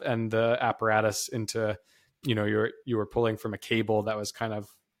yourself and the apparatus into, you were pulling from a cable that was kind of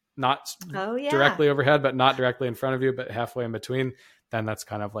not directly overhead, but not directly in front of you, but halfway in between, then that's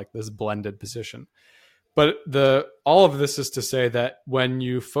kind of like this blended position. But all of this is to say that when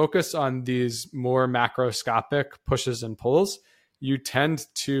you focus on these more macroscopic pushes and pulls, you tend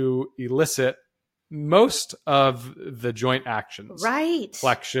to elicit most of the joint actions. Right.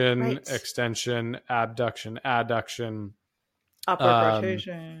 Flexion, extension, abduction, adduction. Upward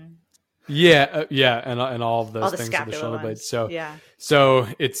rotation. And all of those things of the shoulder blades. So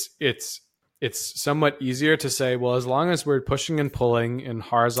it's somewhat easier to say, well, as long as we're pushing and pulling in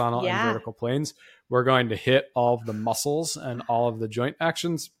horizontal and vertical planes, we're going to hit all of the muscles and all of the joint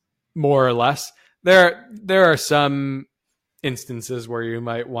actions, more or less. There are some instances where you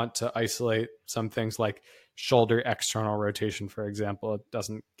might want to isolate some things, like shoulder external rotation, for example. It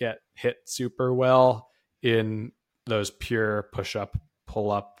doesn't get hit super well in those pure push-up,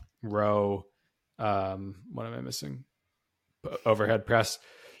 pull-up, row. What am I missing? Overhead press.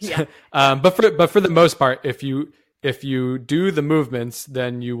 Yeah. But for the most part, if you if you do the movements,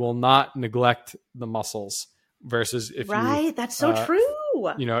 then you will not neglect the muscles. Versus if right, that's so true.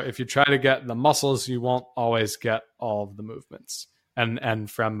 If you try to get the muscles, you won't always get all of the movements. And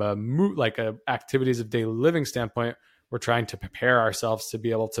from a activities of daily living standpoint, we're trying to prepare ourselves to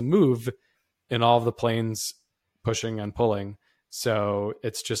be able to move in all of the planes, pushing and pulling. So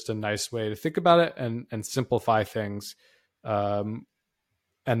it's just a nice way to think about it and simplify things. And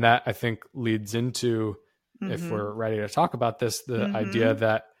that, I think, leads into, if we're ready to talk about this, the idea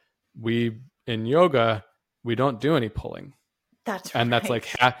that in yoga, we don't do any pulling. That's That's like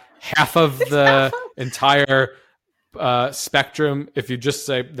half of the entire spectrum. If you just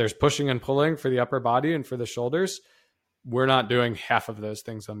say there's pushing and pulling for the upper body and for the shoulders, we're not doing half of those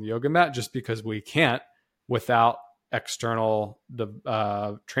things on the yoga mat, just because we can't without external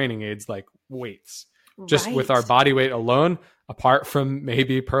training aids like weights. Just with our body weight alone, apart from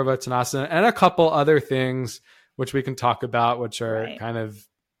maybe Purvottanasana and a couple other things which we can talk about, which are kind of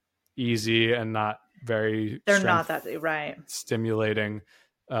easy and not very stimulating.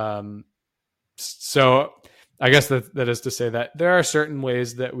 So I guess that is to say that there are certain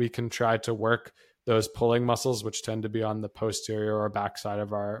ways that we can try to work those pulling muscles, which tend to be on the posterior or backside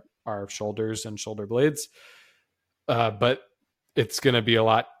of our shoulders and shoulder blades. But it's going to be a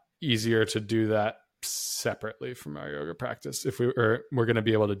lot easier to do that separately from our yoga practice we're going to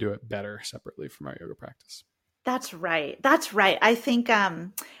be able to do it better separately from our yoga practice. That's right. I think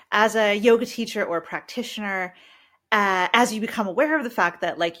as a yoga teacher or practitioner, as you become aware of the fact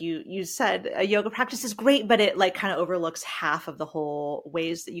that, like you said, a yoga practice is great, but it like kind of overlooks half of the whole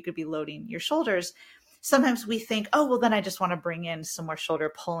ways that you could be loading your shoulders. Sometimes we think, oh, well, then I just want to bring in some more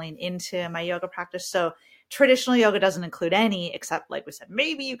shoulder pulling into my yoga practice. So traditional yoga doesn't include any, except, like we said,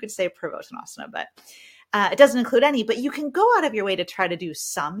 maybe you could say Purvottanasana, but it doesn't include any. But you can go out of your way to try to do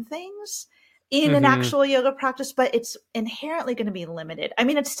some things in an actual yoga practice, but it's inherently going to be limited. I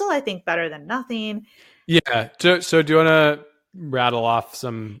mean, it's still, I think, better than nothing. Yeah. So do you want to rattle off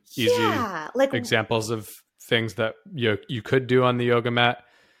some easy examples of things that you could do on the yoga mat?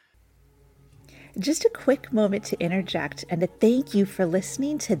 Just a quick moment to interject and to thank you for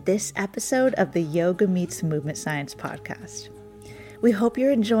listening to this episode of the Yoga Meets Movement Science podcast. We hope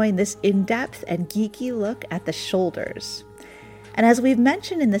you're enjoying this in-depth and geeky look at the shoulders. And as we've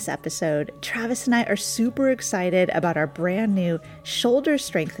mentioned in this episode, Travis and I are super excited about our brand new shoulder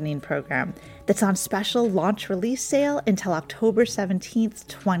strengthening program that's on special launch release sale until October 17th,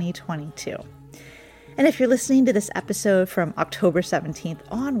 2022. And if you're listening to this episode from October 17th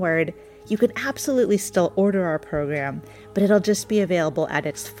onward, you can absolutely still order our program, but it'll just be available at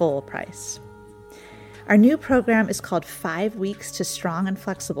its full price. Our new program is called 5 Weeks to Strong and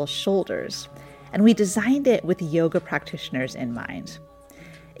Flexible Shoulders, and we designed it with yoga practitioners in mind.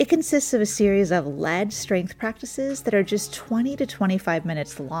 It consists of a series of lead strength practices that are just 20 to 25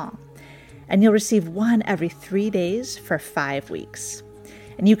 minutes long, and you'll receive one every 3 days for 5 weeks.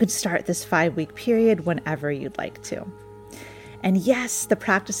 And you can start this 5-week period whenever you'd like to. And yes, the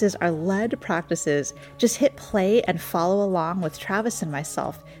practices are lead practices. Just hit play and follow along with Travis and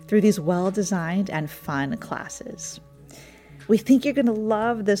myself through these well-designed and fun classes. We think you're going to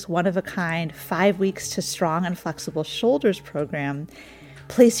love this one-of-a-kind 5 Weeks to Strong and Flexible Shoulders program.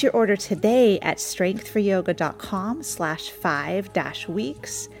 Place your order today at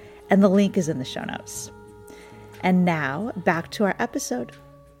strengthforyoga.com/5-weeks, and the link is in the show notes. And now, back to our episode.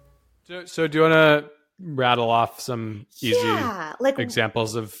 So do you want to rattle off some easy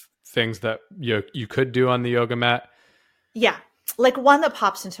examples of things that you could do on the yoga mat? Yeah. Like one that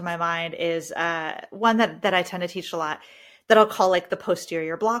pops into my mind is one that I tend to teach a lot that I'll call like the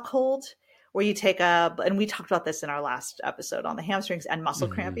posterior block hold, where you take and we talked about this in our last episode on the hamstrings and muscle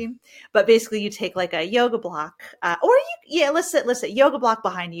cramping, but basically you take like a yoga block let's sit yoga block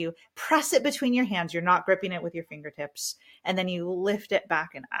behind you, press it between your hands. You're not gripping it with your fingertips, and then you lift it back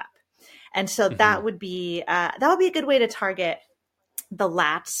and up. And so that would be a good way to target the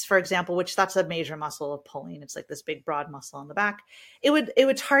lats, for example, which that's a major muscle of pulling. It's like this big broad muscle on the back. It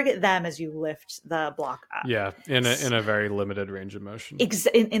would target them as you lift the block up. Yeah, in a very limited range of motion.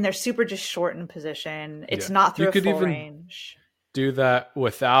 In their super just shortened position. It's not through a full range. Do that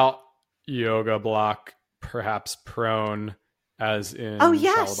without yoga block, perhaps prone, as in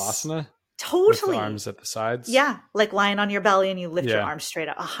Shalabhasana. Totally. With the arms at the sides. Yeah. Like lying on your belly and you lift your arms straight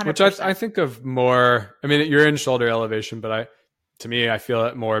up. 100%. Which I think of more, I mean, you're in shoulder elevation, but to me, I feel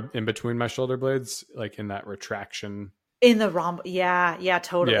it more in between my shoulder blades, like in that retraction. In the rhomboid. Yeah,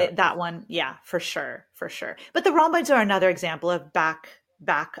 totally. Yeah. That one. Yeah, for sure. But the rhomboids are another example of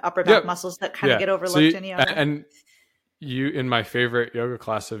upper back muscles that kind of get overlooked in yoga. And you in my favorite yoga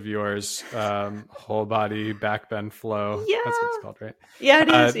class of yours, whole body back bend flow. Yeah. That's what it's called, right? Yeah, it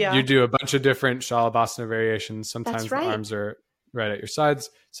is. Yeah. You do a bunch of different Shalabhasana variations. Sometimes That's right. the arms are right at your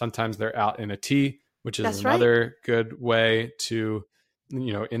sides. Sometimes they're out in a T, which is That's another good way to,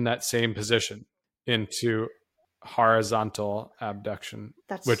 in that same position into horizontal abduction,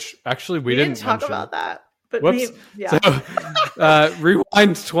 which actually we didn't talk mention. about that. But Whoops. yeah. So,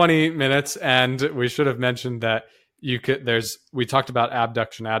 rewind 20 minutes, and we should have mentioned that we talked about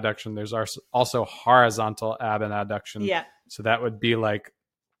abduction, adduction. There's also horizontal ab and adduction. Yeah. So that would be like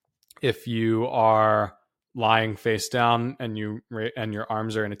if you are lying face down and your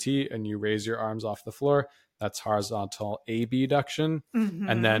arms are in a T and you raise your arms off the floor, that's horizontal abduction. Mm-hmm.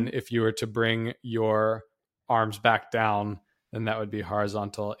 And then if you were to bring your arms back down, then that would be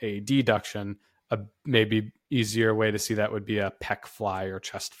horizontal adduction. A maybe easier way to see that would be a pec fly or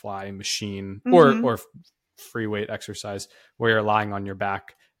chest fly machine, or free weight exercise where you're lying on your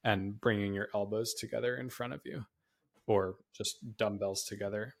back and bringing your elbows together in front of you, or just dumbbells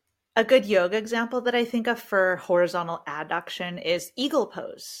together. A good yoga example that I think of for horizontal adduction is eagle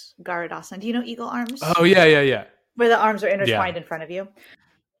pose, Garudasana. Do you know eagle arms? Oh, yeah. Where the arms are intertwined in front of you.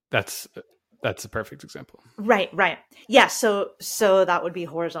 That's a perfect example. Right. Yeah. So that would be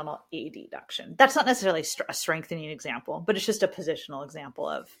horizontal adduction. That's not necessarily a strengthening example, but it's just a positional example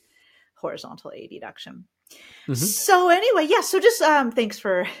of horizontal adduction. Mm-hmm. So anyway, yeah. So just thanks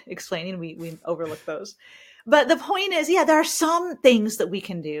for explaining. We overlooked those. But the point is, yeah, there are some things that we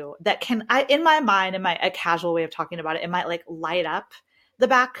can do that in my mind, a casual way of talking about it, it might like light up the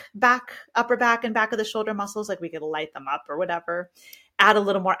upper back and back of the shoulder muscles. Like we could light them up or whatever, add a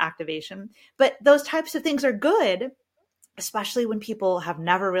little more activation. But those types of things are good, especially when people have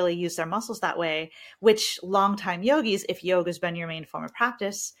never really used their muscles that way, which longtime yogis, if yoga's been your main form of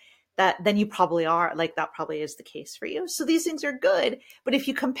practice, then you probably are, like that probably is the case for you. So these things are good. But if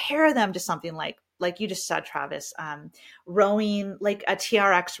you compare them to something like you just said, Travis, rowing like a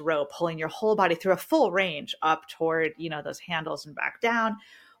TRX row, pulling your whole body through a full range up toward, those handles and back down,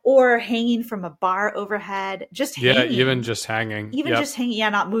 or hanging from a bar overhead, just hanging. Yeah, even just hanging. Just hanging. Yeah,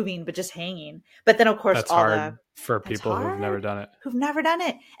 not moving, but just hanging. But then, of course, that's hard for people who've never done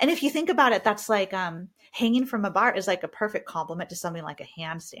it. And if you think about it, that's like hanging from a bar is like a perfect complement to something like a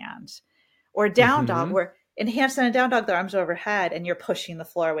handstand or a down dog, where in handstand and down dog, the arms are overhead and you're pushing the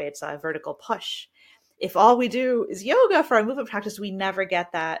floor away. It's a vertical push. If all we do is yoga for our movement practice, we never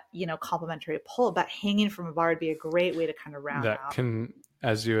get that, complementary pull. But hanging from a bar would be a great way to kind of round out. That can,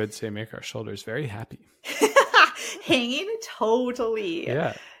 as you would say, make our shoulders very happy. Hanging, totally.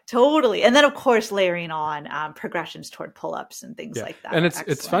 Yeah. Totally. And then, of course, layering on progressions toward pull-ups and things like that. And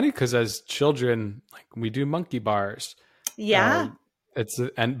it's funny because as children, like we do monkey bars. Yeah.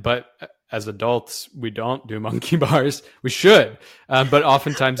 But as adults, we don't do monkey bars. We should. But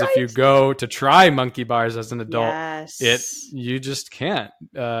oftentimes if you go to try monkey bars as an adult, you just can't.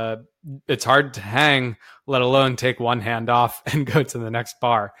 It's hard to hang, let alone take one hand off and go to the next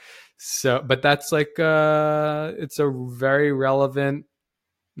bar. So, but that's like, it's a very relevant,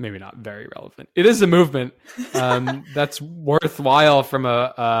 maybe not very relevant. It is a movement that's worthwhile from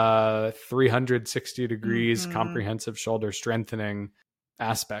a 360 degrees comprehensive shoulder strengthening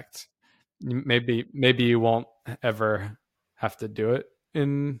aspect. Maybe you won't ever have to do it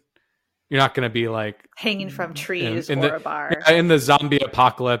you're not going to be like hanging from trees or a bar in the zombie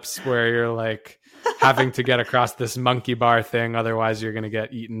apocalypse where you're like having to get across this monkey bar thing. Otherwise you're going to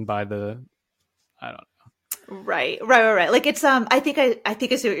get eaten by I don't know. Right. Like it's, I think I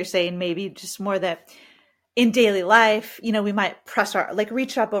see what you're saying. Maybe just more that in daily life, we might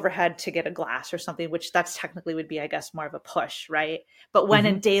reach up overhead to get a glass or something, which that's technically would be, I guess, more of a push. Right. But when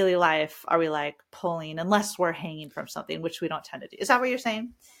in daily life, are we like pulling, unless we're hanging from something, which we don't tend to do. Is that what you're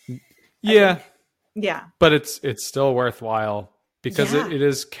saying? Yeah. Yeah. But it's still worthwhile because it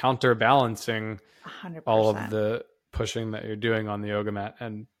is counterbalancing 100%. all of the pushing that you're doing on the yoga mat,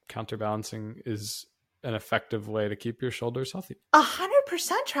 and counterbalancing is an effective way to keep your shoulders healthy.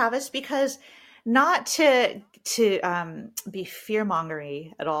 100%, Travis, because not to be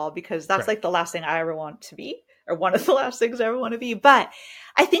fear-mongery at all, because that's like the last thing I ever want to be, or one of the last things I ever want to be. But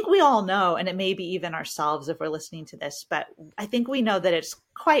I think we all know, and it may be even ourselves if we're listening to this, but I think we know that it's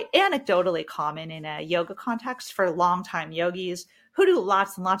quite anecdotally common in a yoga context for longtime yogis who do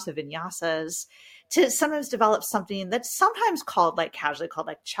lots and lots of vinyasas to sometimes develop something that's sometimes called, like casually called,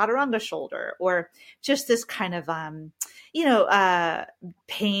 like chaturanga shoulder, or just this kind of,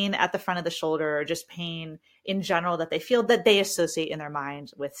 pain at the front of the shoulder, or just pain in general that they feel that they associate in their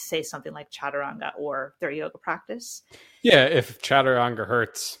mind with, say, something like chaturanga or their yoga practice. Yeah. If chaturanga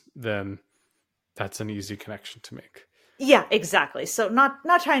hurts, then that's an easy connection to make. Yeah, exactly. So not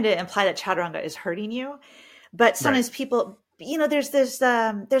trying to imply that chaturanga is hurting you, but sometimes people,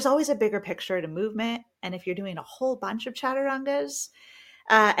 there's always a bigger picture to movement. And if you're doing a whole bunch of chaturangas,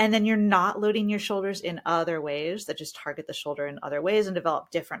 and then you're not loading your shoulders in other ways that just target the shoulder in other ways and develop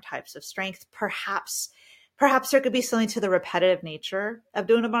different types of strength, perhaps there could be something to the repetitive nature of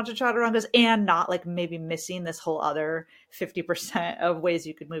doing a bunch of chaturangas and not like maybe missing this whole other 50% of ways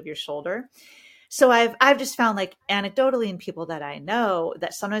you could move your shoulder. So I've just found, like, anecdotally in people that I know,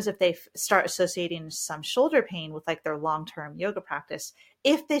 that sometimes if they start associating some shoulder pain with like their long-term yoga practice,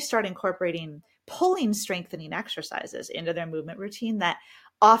 if they start incorporating pulling strengthening exercises into their movement routine, that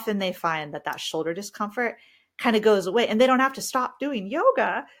often they find that shoulder discomfort kind of goes away, and they don't have to stop doing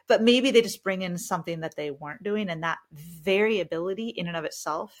yoga, but maybe they just bring in something that they weren't doing, and that variability in and of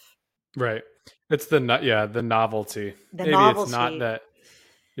itself. Right. It's the novelty. Maybe it's not that.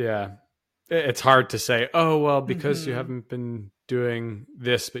 Yeah. It's hard to say, oh, well, because you haven't been doing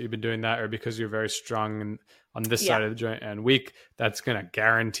this, but you've been doing that, or because you're very strong on this side of the joint and weak, that's going to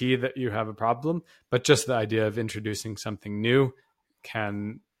guarantee that you have a problem. But just the idea of introducing something new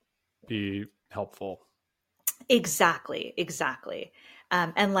can be helpful. Exactly.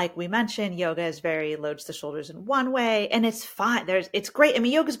 And like we mentioned, yoga is loads the shoulders in one way, and it's fine. It's great. I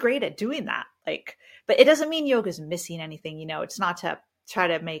mean, yoga's great at doing that. But it doesn't mean yoga's missing anything. It's not to try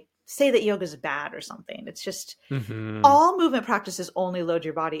to say that yoga is bad or something. It's just all movement practices only load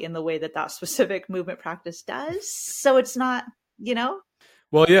your body in the way that specific movement practice does. So it's not,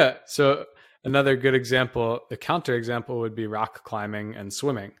 Well, yeah. So another good example, the counter example would be rock climbing and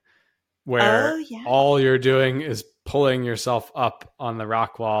swimming, where all you're doing is pulling yourself up on the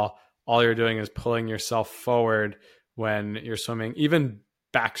rock wall. All you're doing is pulling yourself forward when you're swimming. Even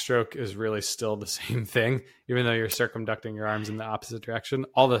backstroke is really still the same thing, even though you're circumducting your arms in the opposite direction.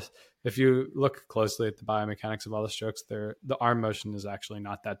 If you look closely at the biomechanics of all the strokes, the arm motion is actually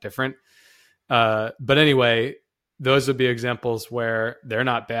not that different. But anyway, those would be examples where they're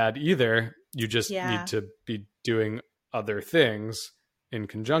not bad either. You just need to be doing other things in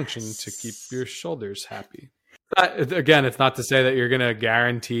conjunction to keep your shoulders happy. Again, it's not to say that you're going to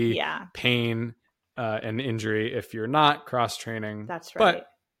guarantee pain and injury if you're not cross-training. That's right.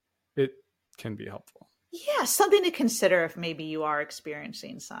 But it can be helpful. Yeah, something to consider if maybe you are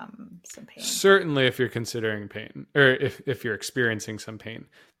experiencing some pain. Certainly if you're considering pain, or if you're experiencing some pain,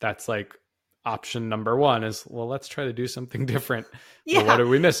 that's like option number one is, well, let's try to do something different. Yeah. Well, what are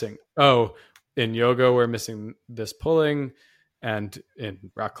we missing? Oh, in yoga, we're missing this pulling, and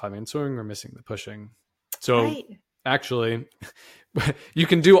in rock climbing and swimming, we're missing the pushing. So actually, you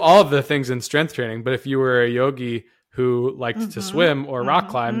can do all of the things in strength training, but if you were a yogi who liked to swim or rock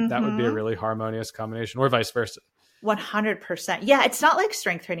climb, that would be a really harmonious combination, or vice versa. 100%. Yeah, it's not like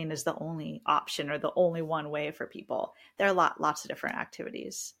strength training is the only option or the only one way for people. There are lots of different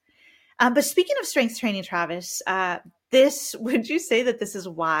activities. But speaking of strength training, Travis, would you say that this is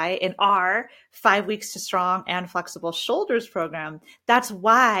why in our 5 weeks to strong and flexible shoulders program, that's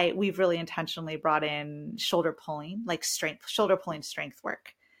why we've really intentionally brought in shoulder pulling, like shoulder pulling strength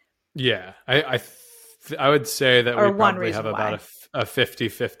work? Yeah, I would say that we probably have about a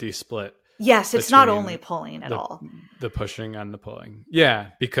 50-50 split. Yes, it's not only pulling at all. The pushing and the pulling. Yeah,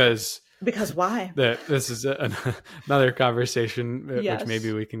 because why? This is another conversation, which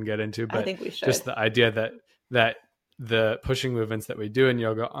maybe we can get into. But I think we should. Just the idea that the pushing movements that we do in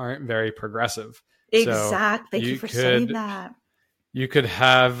yoga aren't very progressive. Exactly. Thank you for saying that. You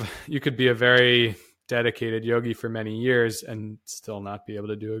could be a very dedicated yogi for many years and still not be able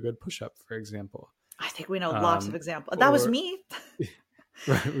to do a good push-up, for example. I think we know lots of examples. That was me.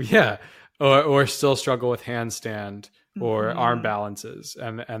 Yeah. Or still struggle with handstand or arm balances.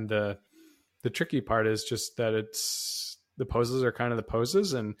 And the tricky part is just that the poses are kind of the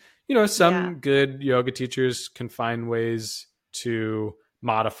poses. And, some good yoga teachers can find ways to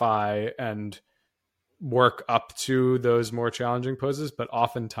modify and work up to those more challenging poses. But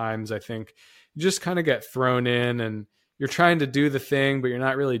oftentimes I think you just kind of get thrown in and you're trying to do the thing, but you're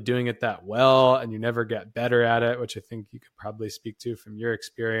not really doing it that well, and you never get better at it, which I think you could probably speak to from your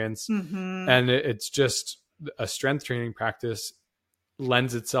experience. And it's just a strength training practice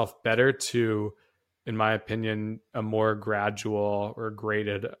lends itself better to, in my opinion, a more gradual or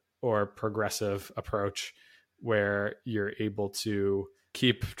graded or progressive approach where you're able to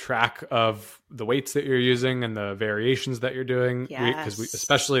keep track of the weights that you're using and the variations that you're doing. Because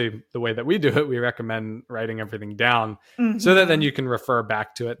especially the way that we do it, we recommend writing everything down so that then you can refer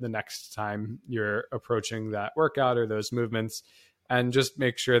back to it the next time you're approaching that workout or those movements, and just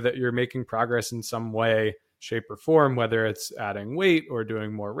make sure that you're making progress in some way, shape, or form, whether it's adding weight or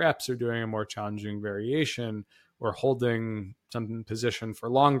doing more reps or doing a more challenging variation or holding some position for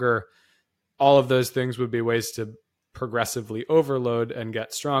longer, all of those things would be ways to progressively overload and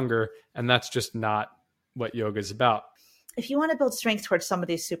get stronger. And that's just not what yoga is about. If you want to build strength towards some of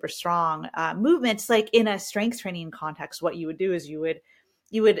these super strong movements, like in a strength training context, what you would do is you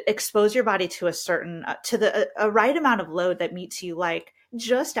would expose your body to a certain a right amount of load that meets you like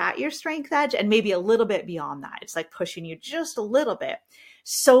just at your strength edge, and maybe a little bit beyond that. It's like pushing you just a little bit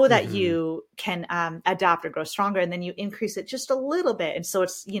so that you can adapt or grow stronger, and then you increase it just a little bit, and so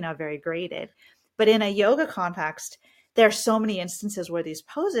it's very graded. But in a yoga context, there are so many instances where these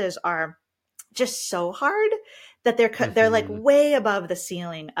poses are just so hard that they're like way above the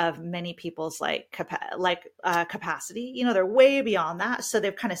ceiling of many people's capacity. They're way beyond that. So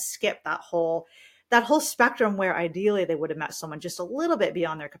they've kind of skipped that whole spectrum where ideally they would have met someone just a little bit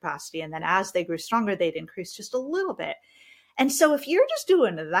beyond their capacity. And then as they grew stronger, they'd increase just a little bit. And so if you're just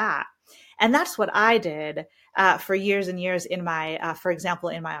doing that, and that's what I did for years and years in my, for example,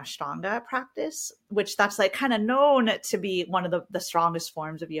 in my Ashtanga practice, which that's like kind of known to be one of the strongest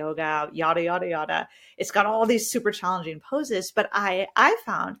forms of yoga, yada, yada, yada. It's got all these super challenging poses. But I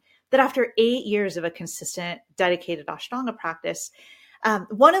found that after 8 years of a consistent, dedicated Ashtanga practice,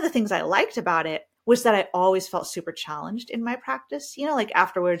 one of the things I liked about it was that I always felt super challenged in my practice. Like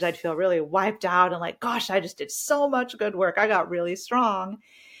afterwards, I'd feel really wiped out and like, gosh, I just did so much good work. I got really strong.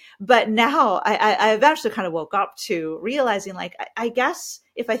 But now I eventually kind of woke up to realizing, like, I guess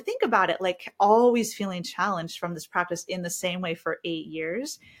if I think about it, like always feeling challenged from this practice in the same way for 8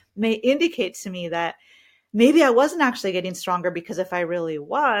 years may indicate to me that maybe I wasn't actually getting stronger, because if I really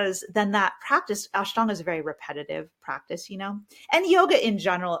was, then that practice, Ashtanga is a very repetitive practice, and yoga in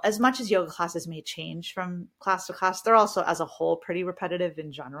general, as much as yoga classes may change from class to class, they're also as a whole pretty repetitive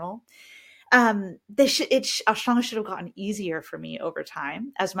in general. Ashtanga should have gotten easier for me over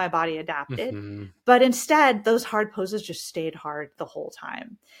time as my body adapted, but instead those hard poses just stayed hard the whole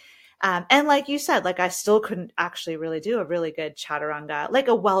time. And like you said, like I still couldn't actually really do a really good chaturanga, like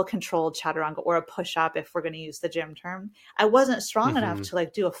a well-controlled chaturanga or a push-up, if we're going to use the gym term. I wasn't strong enough to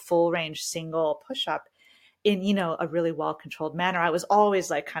like do a full range single push-up in, a really well-controlled manner. I was always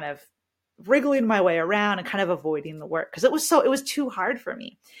like kind of wriggling my way around and kind of avoiding the work because it was too hard for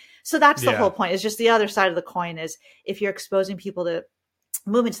me. So that's the whole point. Is just the other side of the coin is if you're exposing people to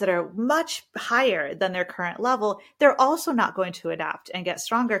movements that are much higher than their current level, they're also not going to adapt and get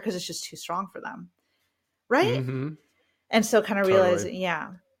stronger because it's just too strong for them. Right. And so kind of realizing,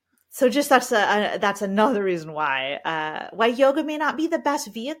 So just that's another reason why yoga may not be the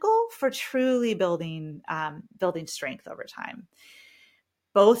best vehicle for truly building strength over time.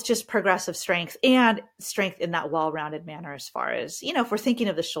 Both just progressive strength and strength in that well-rounded manner, as far as, if we're thinking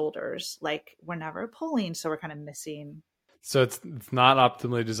of the shoulders, like we're never pulling, so we're kind of missing. So it's not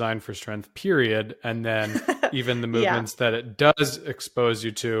optimally designed for strength, period. And then even the movements that it does expose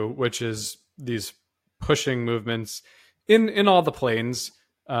you to, which is these pushing movements in all the planes.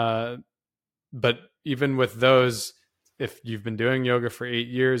 But even with those, if you've been doing yoga for 8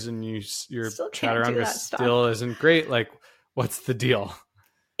 years and your chaturanga still isn't great, like what's the deal?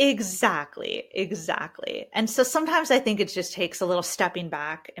 Exactly. And so sometimes I think it just takes a little stepping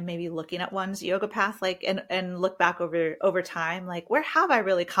back and maybe looking at one's yoga path, like, and look back over time, like, where have I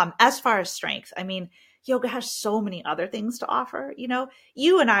really come as far as strength? I mean, yoga has so many other things to offer,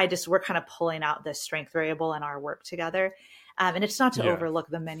 you and I we're kind of pulling out this strength variable in our work together. And it's not to overlook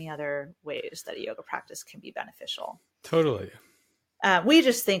the many other ways that a yoga practice can be beneficial. Totally. We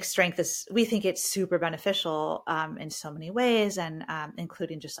just think we think it's super beneficial in so many ways, and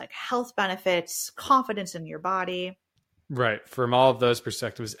including just like health benefits, confidence in your body. Right. From all of those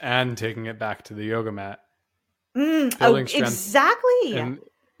perspectives and taking it back to the yoga mat. Building strength. Exactly. And,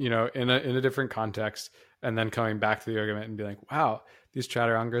 in a different context, and then coming back to the yoga mat and be like, wow, these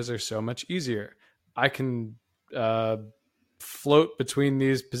chaturangas are so much easier. I can float between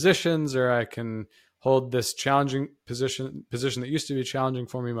these positions, or I can hold this challenging position that used to be challenging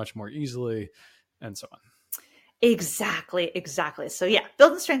for me much more easily, and so on. Exactly. So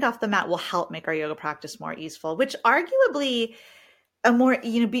building strength off the mat will help make our yoga practice more easeful, which arguably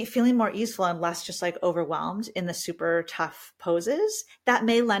be feeling more easeful and less just like overwhelmed in the super tough poses, that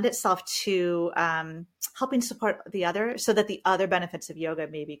may lend itself to helping support so that the other benefits of yoga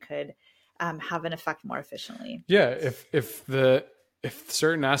maybe could have an effect more efficiently. Yeah. If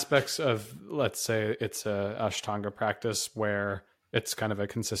certain aspects of, let's say it's a Ashtanga practice where it's kind of a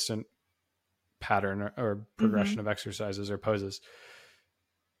consistent pattern or progression of exercises or poses,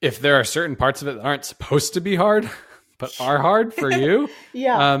 if there are certain parts of it that aren't supposed to be hard, but are hard for you,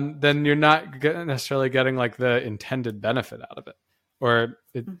 then you're not necessarily getting like the intended benefit out of it. Or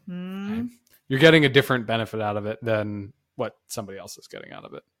you're you're getting a different benefit out of it than what somebody else is getting out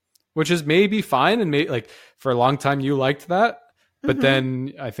of it, which is maybe fine. And like for a long time you liked that, but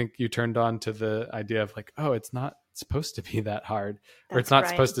then I think you turned on to the idea of like, oh, it's not supposed to be that hard, or it's not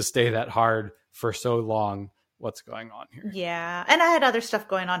supposed to stay that hard for so long. What's going on here? Yeah. And I had other stuff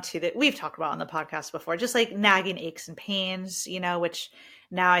going on too that we've talked about on the podcast before, just like nagging aches and pains, which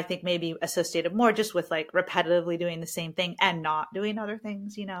now I think maybe associated more just with like repetitively doing the same thing and not doing other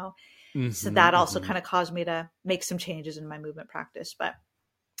things, So that also kind of caused me to make some changes in my movement practice. But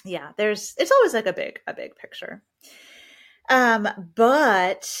yeah, it's always like a big picture.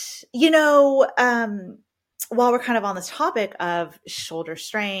 But, while we're kind of on this topic of shoulder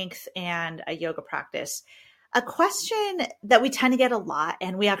strength and a yoga practice, a question that we tend to get a lot,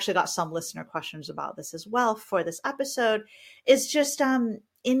 and we actually got some listener questions about this as well for this episode, is just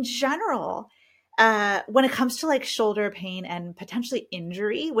in general, when it comes to like shoulder pain and potentially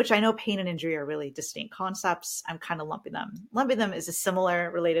injury, which I know pain and injury are really distinct concepts. I'm kind of lumping them as a similar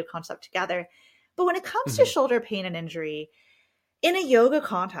related concept together. But when it comes to shoulder pain and injury in a yoga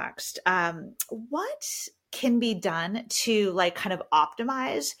context, what can be done to like kind of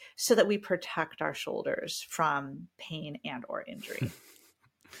optimize so that we protect our shoulders from pain and or injury?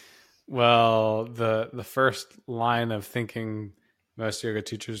 Well, the first line of thinking most yoga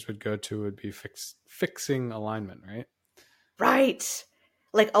teachers would go to would be fixing alignment, right? Right.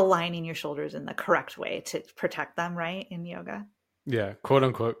 Like aligning your shoulders in the correct way to protect them, right? In yoga. Yeah. Quote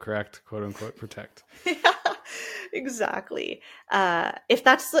unquote correct, quote unquote protect. Yeah, exactly. If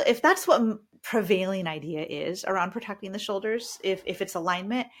that's what prevailing idea is around protecting the shoulders, if it's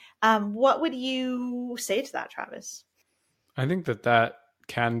alignment, what would you say to that, Travis? I think that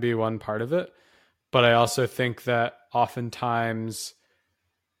can be one part of it, but I also think that oftentimes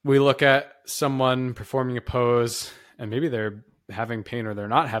we look at someone performing a pose and maybe they're having pain or they're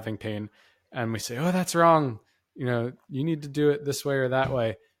not having pain, and we say, oh, that's wrong. You need to do it this way or that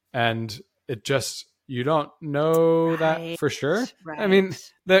way. And you don't know that for sure. Right. I mean,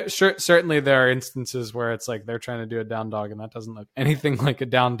 certainly there are instances where it's like they're trying to do a down dog and that doesn't look anything like a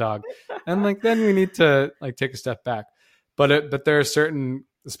down dog. And like, then we need to like take a step back. But there are certain,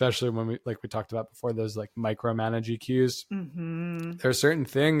 especially when we talked about before, those like micromanage cues. Mm-hmm. There are certain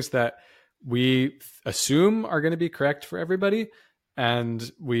things that we assume are going to be correct for everybody.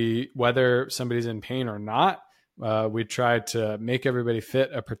 And whether somebody's in pain or not, we try to make everybody fit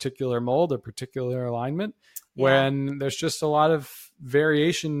a particular mold, a particular alignment, when there's just a lot of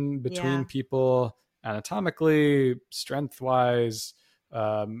variation between people anatomically, strength-wise,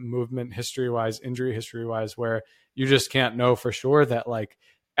 movement history-wise, injury history-wise, where you just can't know for sure that like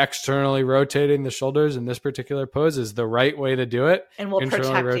externally rotating the shoulders in this particular pose is the right way to do it. And we'll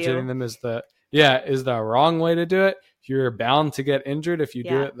internally rotating them is the wrong way to do it. You're bound to get injured if you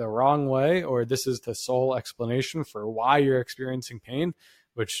do it the wrong way, or this is the sole explanation for why you're experiencing pain,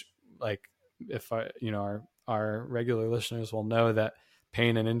 which like if our regular listeners will know that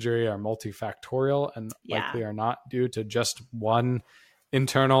pain and injury are multifactorial and likely are not due to just one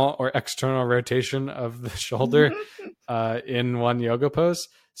internal or external rotation of the shoulder in one yoga pose.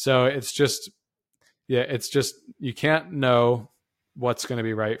 So it's just you can't know what's going to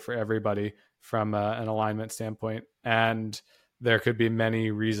be right for everybody from an alignment standpoint. And there could be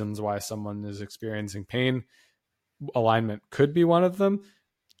many reasons why someone is experiencing pain. Alignment could be one of them.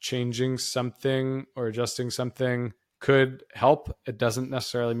 Changing something or adjusting something could help. It doesn't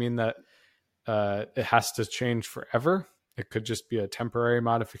necessarily mean that it has to change forever. It could just be a temporary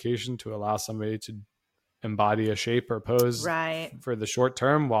modification to allow somebody to embody a shape or pose for the short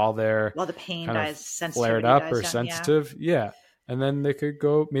term while the pain kind dies, of flared up or sensitive. Yeah. And then they could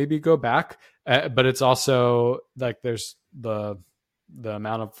go back. But it's also like there's the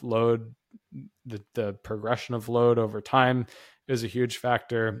amount of load, the progression of load over time is a huge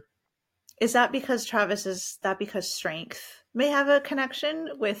factor. Is that because, Travis, strength may have a connection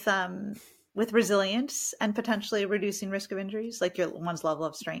with resilience and potentially reducing risk of injuries, like one's level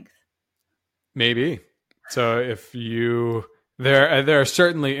of strength? Maybe. So if there are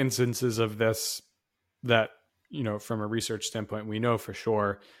certainly instances of this that, from a research standpoint, we know for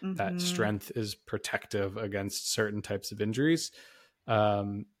sure that strength is protective against certain types of injuries.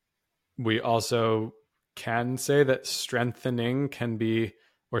 We also can say that strengthening can be,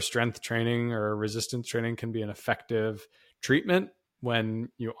 or strength training or resistance training can be an effective treatment when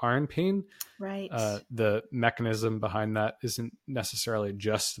you are in pain. Right. The mechanism behind that isn't necessarily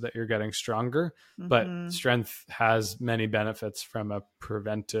just that you're getting stronger, but strength has many benefits from a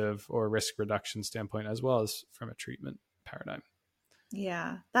preventive or risk reduction standpoint, as well as from a treatment paradigm.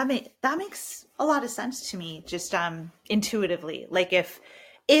 Yeah, that makes a lot of sense to me, just intuitively. Like if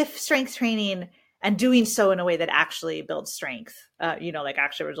if strength training and doing so in a way that actually builds strength, like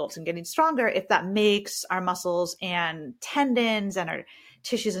actually results in getting stronger, if that makes our muscles and tendons and our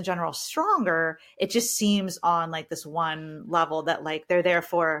tissues in general stronger, it just seems on like this one level that like they're there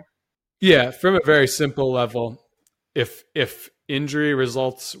for. Yeah, from a very simple level, if injury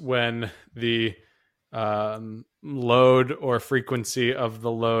results when the load or frequency of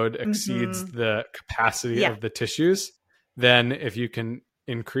the load exceeds the capacity of the tissues, then if you can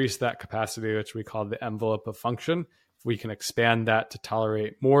increase that capacity, which we call the envelope of function, if we can expand that to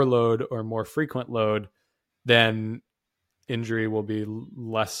tolerate more load or more frequent load, then injury will be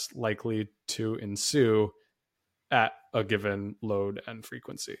less likely to ensue at a given load and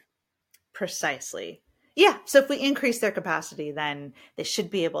frequency. Precisely. Yeah. So if we increase their capacity, then they should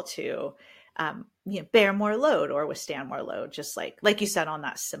be able to bear more load or withstand more load, just like you said, on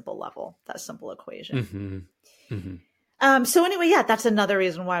that simple level, that simple equation. So anyway, yeah, that's another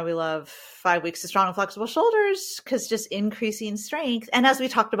reason why we love 5 weeks of strong and flexible shoulders, because just increasing strength. And as we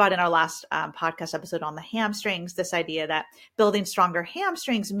talked about in our last podcast episode on the hamstrings, this idea that building stronger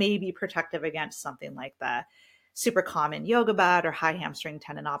hamstrings may be protective against something like the super common yoga bad or high hamstring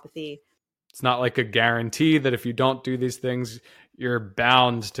tendinopathy. It's not like a guarantee that if you don't do these things, you're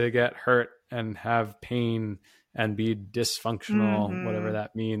bound to get hurt and have pain and be dysfunctional, whatever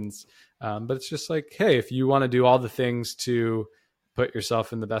that means. But it's just like, hey, if you want to do all the things to put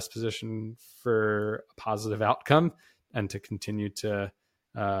yourself in the best position for a positive outcome and to continue to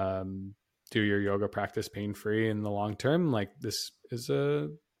do your yoga practice pain-free in the long term, like this is a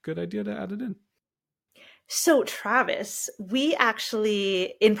good idea to add it in. So Travis, we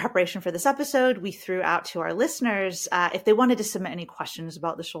actually, in preparation for this episode, we threw out to our listeners if they wanted to submit any questions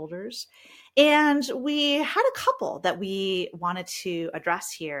about the shoulders. And we had a couple that we wanted to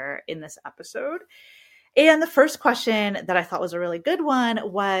address here in this episode. And the first question that I thought was a really good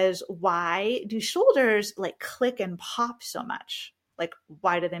one was, why do shoulders like click and pop so much? Like,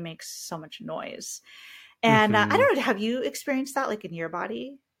 why do they make so much noise? And I don't know, have you experienced that like in your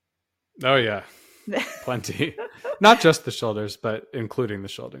body? Oh, yeah. Plenty. Not just the shoulders, but including the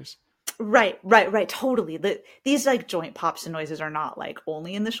shoulders. Right. Totally. These like joint pops and noises are not like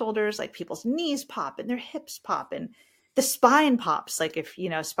only in the shoulders, like people's knees pop and their hips pop and the spine pops. Like if,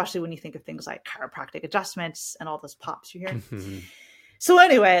 especially when you think of things like chiropractic adjustments and all those pops you hear. So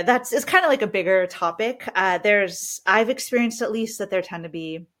anyway, it's kind of like a bigger topic. I've experienced at least that there tend to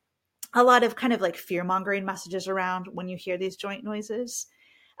be a lot of kind of like fear mongering messages around when you hear these joint noises.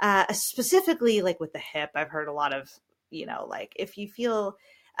 Specifically like with the hip, I've heard a lot of, like if you feel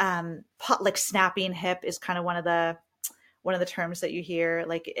like snapping hip is kind of one of the terms that you hear,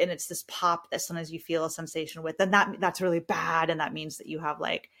 like, and it's this pop that sometimes you feel a sensation with, and that's really bad. And that means that you have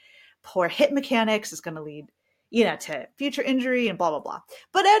like poor hip mechanics. It's going to lead, to future injury and blah, blah, blah.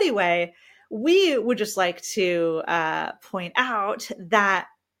 But anyway, we would just like to point out that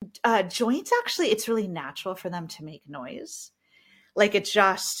joints, actually, it's really natural for them to make noise. Like it's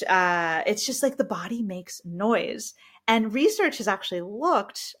just like the body makes noise. And research has actually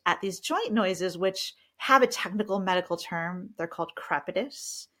looked at these joint noises, which have a technical medical term. They're called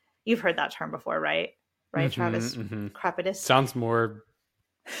crepitus. You've heard that term before, right? Right, Travis? Crepitus. Sounds more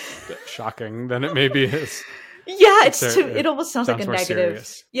shocking than it maybe is. Yeah, it almost sounds like a negative.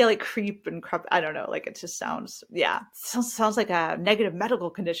 Serious. Yeah, like creep and crep. I don't know. Like it just sounds like a negative medical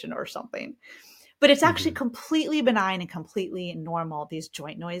condition or something. But it's actually completely benign and completely normal, these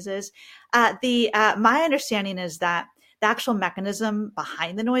joint noises. My understanding is that the actual mechanism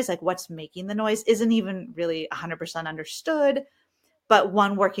behind the noise, like what's making the noise, isn't even really 100% understood. But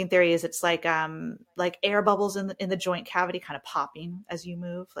one working theory is it's like air bubbles in the joint cavity kind of popping as you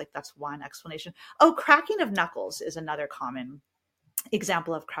move. Like that's one explanation. Oh, cracking of knuckles is another common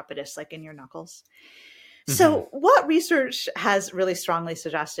example of crepitus, like in your knuckles. So what research has really strongly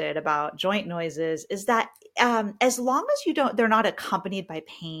suggested about joint noises is that as long as they're not accompanied by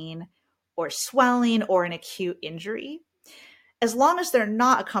pain or swelling or an acute injury, as long as they're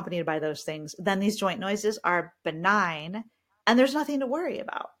not accompanied by those things, then these joint noises are benign and there's nothing to worry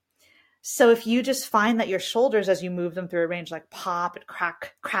about. So if you just find that your shoulders, as you move them through a range, like pop and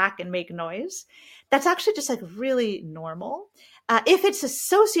crack and make noise, that's actually just like really normal. If it's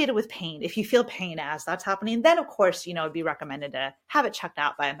associated with pain, if you feel pain as that's happening, then of course, it'd be recommended to have it checked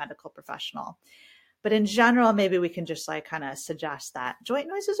out by a medical professional. But in general, maybe we can just like kind of suggest that joint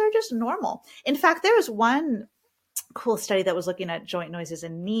noises are just normal. In fact, there was one cool study that was looking at joint noises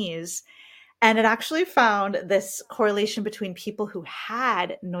in knees, and it actually found this correlation between people who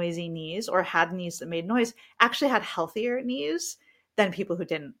had noisy knees or had knees that made noise actually had healthier knees than people who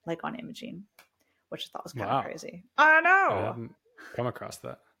didn't, like on imaging, which I thought was kind of crazy. I know. I haven't come across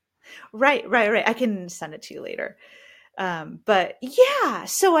that. Right. I can send it to you later. But yeah,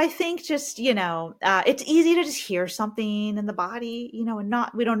 so I think just, it's easy to just hear something in the body, and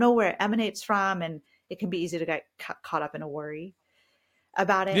we don't know where it emanates from. And it can be easy to get caught up in a worry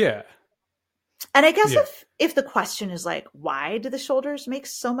about it. Yeah. And I guess if the question is like, why do the shoulders make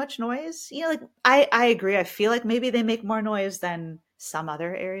so much noise? I agree. I feel like maybe they make more noise than some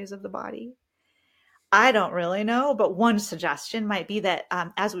other areas of the body. I don't really know, but one suggestion might be that,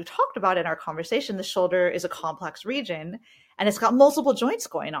 as we talked about in our conversation, the shoulder is a complex region and it's got multiple joints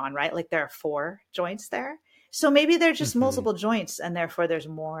going on, right? Like there are 4 joints there. So maybe they're just multiple joints, and therefore there's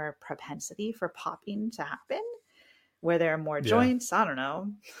more propensity for popping to happen where there are more joints. I don't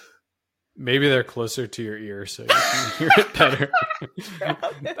know. Maybe they're closer to your ear so you can hear it better.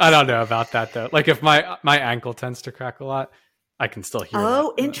 I don't know about that though. Like if my ankle tends to crack a lot, I can still hear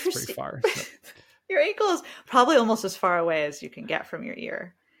Oh, that. interesting. Far, so. Your ankle is probably almost as far away as you can get from your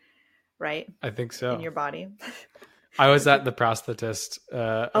ear, right? I think so. In your body. I was at the prosthetist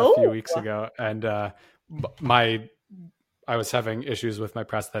a few weeks ago, and I was having issues with my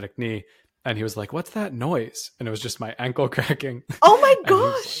prosthetic knee, and he was like, "What's that noise?" And it was just my ankle cracking. Oh my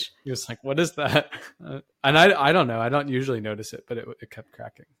gosh! He was like, "What is that?" And I don't know. I don't usually notice it, but it kept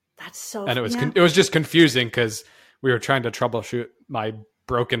cracking. That's so. And it was just confusing because we were trying to troubleshoot my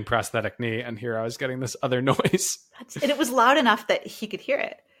broken prosthetic knee, and here I was getting this other noise. And it was loud enough that he could hear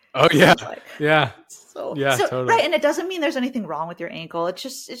it. Oh yeah, yeah. So totally. Right, and it doesn't mean there's anything wrong with your ankle. It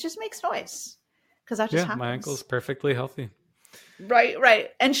just makes noise because that just happens. My ankle's perfectly healthy. Right,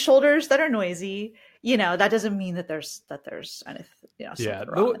 and shoulders that are noisy. That doesn't mean that there's anything.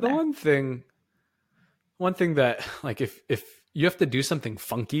 The one thing that like if you have to do something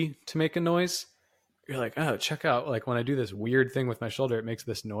funky to make a noise, you're like, oh, check out, like when I do this weird thing with my shoulder, it makes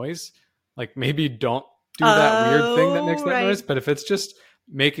this noise. Like maybe don't do that weird thing that makes that noise. But if it's just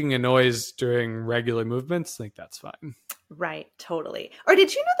making a noise during regular movements, like that's fine. Right, totally. Or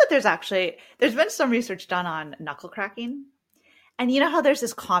did you know that there's been some research done on knuckle cracking? And you know how there's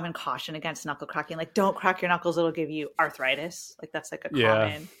this common caution against knuckle cracking, like don't crack your knuckles, it'll give you arthritis. Like that's like a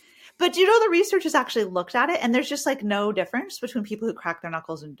common. But the research has actually looked at it, and there's just like no difference between people who crack their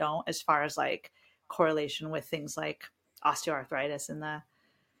knuckles and don't, as far as like correlation with things like osteoarthritis in the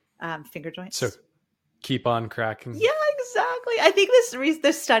finger joints. So keep on cracking. Yeah, exactly. I think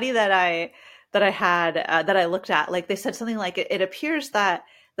this study that I had that I looked at, like they said something like it appears that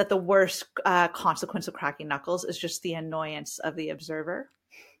the worst consequence of cracking knuckles is just the annoyance of the observer.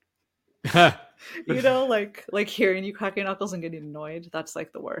 Like hearing you crack your knuckles and getting annoyed. That's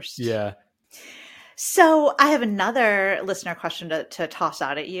like the worst. Yeah. So I have another listener question to toss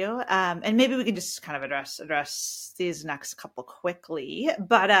out at you. And maybe we can just kind of address these next couple quickly.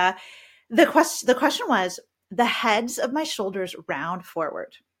 But the question was, the heads of my shoulders round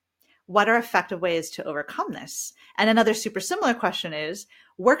forward. What are effective ways to overcome this? And another super similar question is,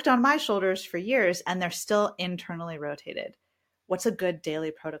 worked on my shoulders for years and they're still internally rotated. What's a good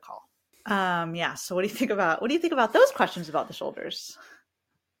daily protocol? So what do you think about those questions about the shoulders?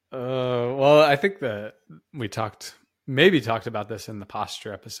 Well, I think that we talked about this in the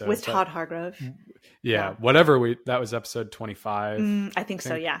posture episode with Todd Hargrove. Yeah. That was episode 25. I think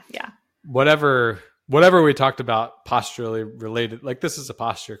so. Yeah. Whatever we talked about posturally related, like this is a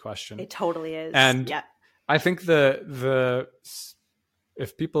posture question. It totally is. And I think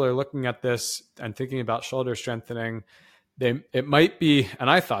if people are looking at this and thinking about shoulder strengthening, it might be, and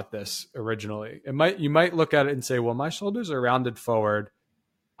I thought this originally, you might look at it and say, well, my shoulders are rounded forward.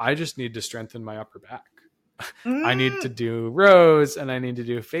 I just need to strengthen my upper back. I need to do rows and I need to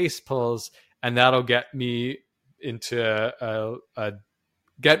do face pulls, and that'll get me into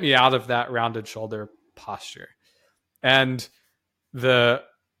get me out of that rounded shoulder posture. And the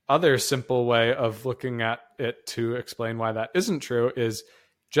other simple way of looking at it to explain why that isn't true is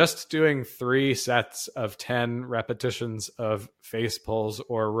just doing 3 sets of 10 repetitions of face pulls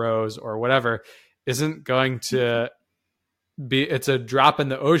or rows or whatever isn't going to it's a drop in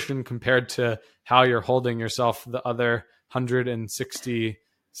the ocean compared to how you're holding yourself the other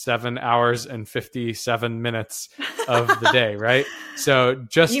 167 hours and 57 minutes of the day, right? So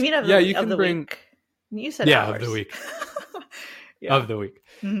just you mean you can bring week. You said hours. Of the week. Of the week.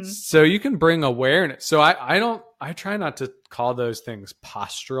 Mm-hmm. So you can bring awareness. So I try not to call those things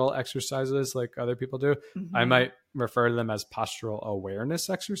postural exercises like other people do. Mm-hmm. I might refer to them as postural awareness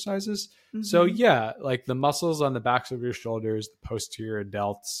exercises. Mm-hmm. So like the muscles on the backs of your shoulders, the posterior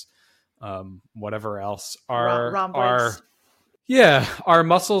delts, whatever else are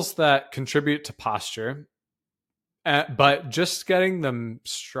muscles that contribute to posture. But just getting them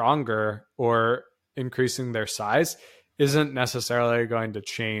stronger or increasing their size isn't necessarily going to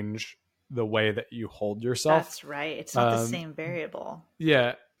change the way that you hold yourself. That's right. It's not the same variable.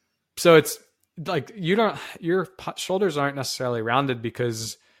 Yeah. So it's like your shoulders aren't necessarily rounded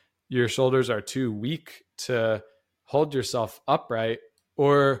because your shoulders are too weak to hold yourself upright,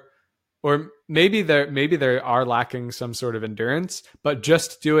 or maybe they are lacking some sort of endurance, but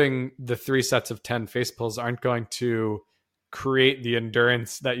just doing the 3 sets of 10 face pulls aren't going to create the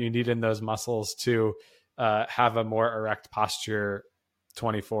endurance that you need in those muscles to have a more erect posture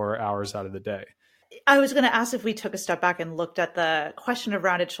 24 hours out of the day. I was going to ask, if we took a step back and looked at the question of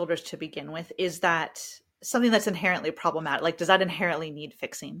rounded shoulders to begin with, is that something that's inherently problematic? Like, does that inherently need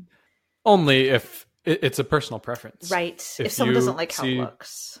fixing? Only if it's a personal preference. Right. If someone doesn't like how it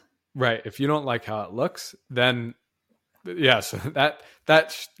looks. Right. If you don't like how it looks, then yes, that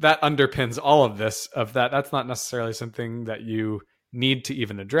underpins all of this, that's not necessarily something that you need to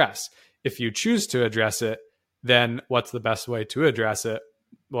even address. If you choose to address it, then what's the best way to address it?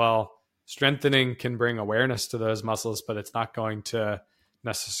 Well, strengthening can bring awareness to those muscles, but it's not going to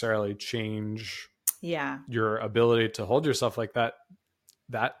necessarily change your ability to hold yourself like that.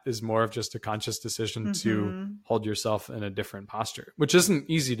 That is more of just a conscious decision to hold yourself in a different posture, which isn't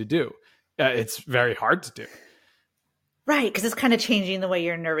easy to do. It's very hard to do. Right, because it's kind of changing the way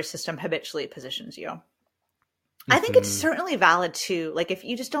your nervous system habitually positions you. I think it's certainly valid too. Like, if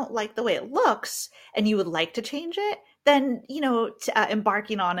you just don't like the way it looks and you would like to change it, then,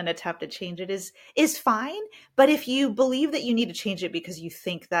 embarking on an attempt to change it is fine. But if you believe that you need to change it because you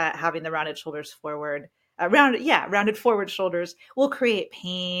think that having the rounded shoulders forward, rounded forward shoulders will create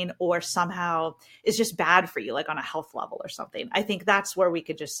pain or somehow is just bad for you, like on a health level or something, I think that's where we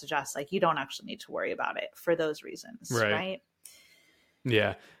could just suggest, like, you don't actually need to worry about it for those reasons. Right?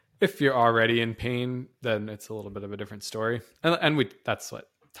 Yeah. If you're already in pain, then it's a little bit of a different story. And that's what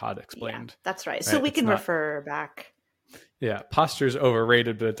Todd explained. Yeah, that's right. So we can refer back. Yeah. Posture is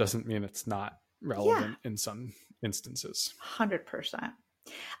overrated, but it doesn't mean it's not relevant in some instances. 100%.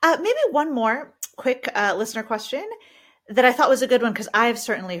 Maybe one more quick listener question that I thought was a good one, because I've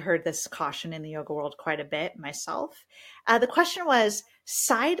certainly heard this caution in the yoga world quite a bit myself. The question was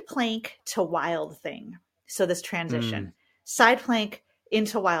side plank to wild thing. So this transition, side plank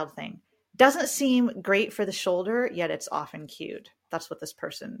into wild thing, doesn't seem great for the shoulder, yet it's often cued. That's what this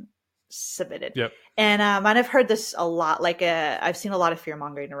person submitted. Yep. And I've heard this a lot. Like I've seen a lot of fear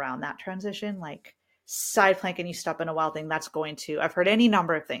mongering around that transition, like side plank and you step in a wild thing. That's going to, I've heard any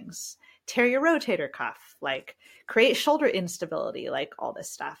number of things, tear your rotator cuff, like create shoulder instability, like all this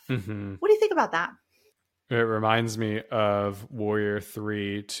stuff. What do you think about that? It reminds me of Warrior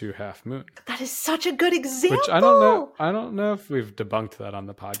 3 to Half Moon. That is such a good example. Which I don't know if we've debunked that on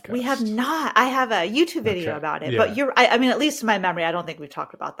the podcast. We have not. I have a YouTube video about it, but I mean, at least in my memory, I don't think we've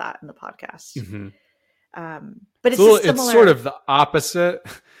talked about that in the podcast. But it's just similar. It's sort of the opposite,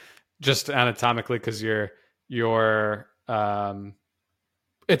 just anatomically, because you're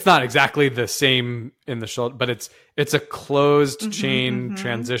it's not exactly the same in the shoulder, but it's a closed chain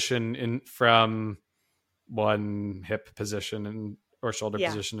transition in from one hip position or shoulder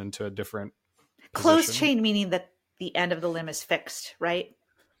position into a different closed position. Chain, meaning that the end of the limb is fixed, right?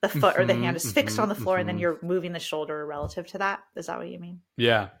 The foot or the hand is fixed on the floor, and then you're moving the shoulder relative to that. Is that what you mean?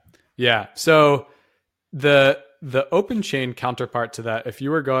 Yeah. So the open chain counterpart to that, if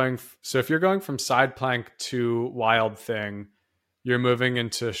you're going from side plank to wild thing, you're moving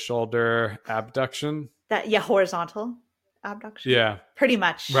into shoulder abduction. Horizontal abduction. Yeah. Pretty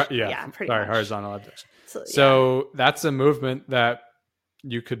much. Right, yeah. Pretty much. Horizontal abduction. So that's a movement that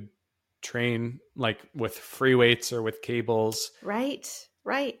you could train like with free weights or with cables. Right.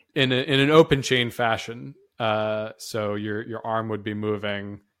 In an open chain fashion. So your arm would be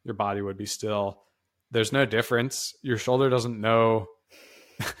moving, your body would be still. There's no difference. Your shoulder doesn't know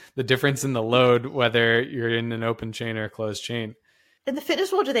the difference in the load, whether you're in an open chain or a closed chain. In the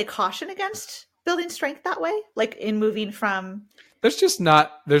fitness world, do they caution against building strength that way? Like in moving from... There's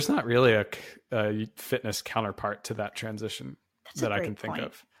not really a fitness counterpart to that transition that I can think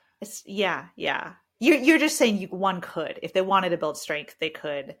of. It's You're just saying one could, if they wanted to build strength, they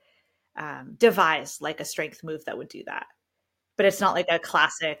could devise like a strength move that would do that. But it's not like a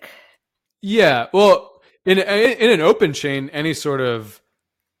classic. Yeah. Well, in an open chain, any sort of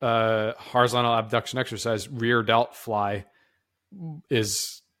horizontal abduction exercise, rear delt fly,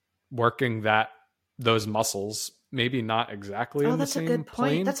 is working those muscles. Maybe not exactly in the same plane.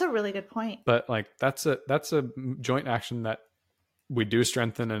 Point. That's a really good point. But like that's a joint action that we do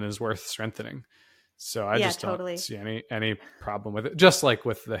strengthen and is worth strengthening. So I just don't see any problem with it. Just like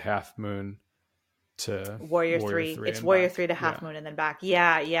with the Half Moon to Warrior 3. It's Warrior 3 to Half Moon and then back.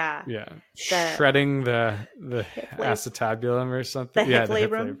 Yeah. Shredding the acetabulum or something. The hip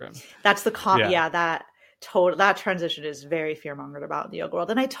labrum. That's the that transition is very fear-mongered about in the yoga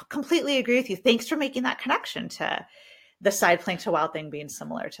world. And I completely agree with you. Thanks for making that connection to the side plank to Wild Thing being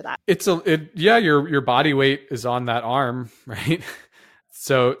similar to that. Your body weight is on that arm, right?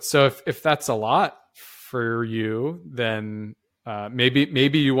 So if that's a lot for you, then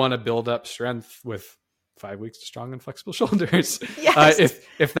maybe you want to build up strength with 5 weeks to strong and flexible shoulders. Yes,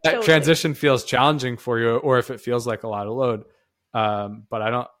 if that transition feels challenging for you, or if it feels like a lot of load, but I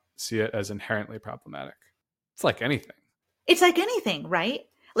don't see it as inherently problematic. It's like anything. It's like anything, right?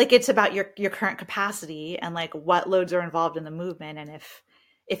 Like it's about your current capacity and like what loads are involved in the movement, and if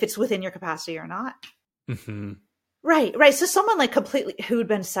it's within your capacity or not. Mm-hmm. Right. So someone like completely who'd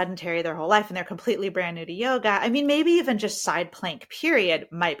been sedentary their whole life and they're completely brand new to yoga. I mean, maybe even just side plank period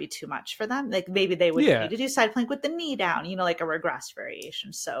might be too much for them. Like maybe they would need to do side plank with the knee down, like a regress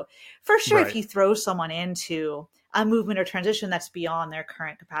variation. So for sure, if you throw someone into a movement or transition that's beyond their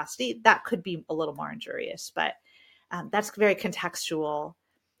current capacity, that could be a little more injurious, but that's very contextual.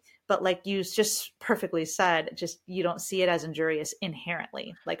 But like you just perfectly said, just you don't see it as injurious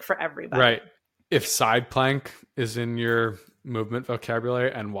inherently, like for everybody. Right. If side plank is in your movement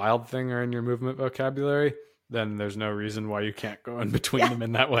vocabulary and Wild Thing are in your movement vocabulary, then there's no reason why you can't go in between them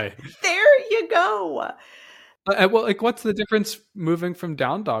in that way. There you go. Well, like what's the difference moving from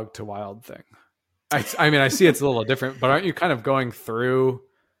Down Dog to Wild Thing? I mean, I see it's a little different, but aren't you kind of going through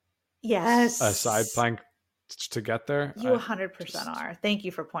a side plank to get there? You 100% are. Thank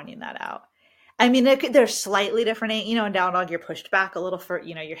you for pointing that out. I mean, they're slightly different. In Down Dog, you're pushed back a little for,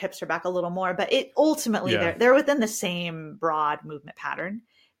 your hips are back a little more, but it ultimately they're within the same broad movement pattern.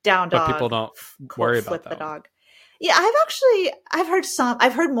 Down Dog, but people don't worry about that. The dog. Yeah, I've heard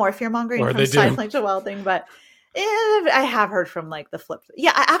more fear mongering from side plank to Wild Thing, but I have heard from like the flip.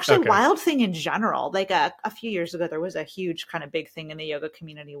 Yeah, actually, Wild Thing in general. Like a few years ago, there was a huge kind of big thing in the yoga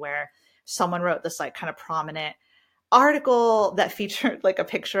community where someone wrote this like kind of prominent article that featured like a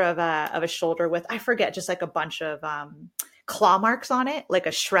picture of a shoulder with, I forget, just like a bunch of claw marks on it, like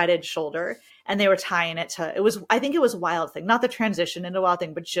a shredded shoulder. And they were tying it to, I think it was Wild Thing, not the transition into Wild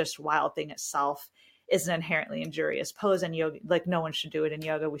Thing, but just Wild Thing itself is an inherently injurious pose in yoga. Like no one should do it in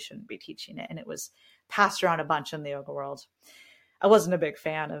yoga. We shouldn't be teaching it. And it was passed around a bunch in the yoga world. I wasn't a big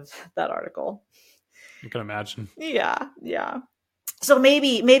fan of that article. You can imagine. Yeah. So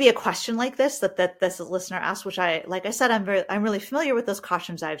maybe a question like this that this listener asked, which like I said, I'm really familiar with those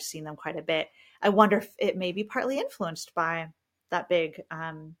cautions. I've seen them quite a bit. I wonder if it may be partly influenced by that big,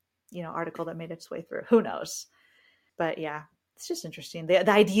 article that made its way through. Who knows? But yeah, it's just interesting. The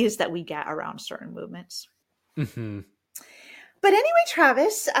ideas that we get around certain movements. Mm-hmm. But anyway,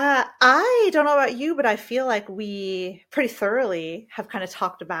 Travis, I don't know about you, but I feel like we pretty thoroughly have kind of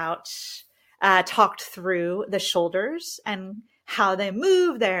talked through the shoulders and how they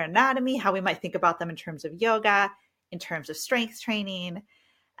move, their anatomy, how we might think about them in terms of yoga, in terms of strength training,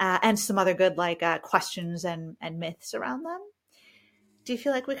 and some other good questions and myths around them. Do you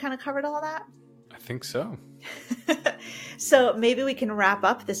feel like we kind of covered all that? I think so. So maybe we can wrap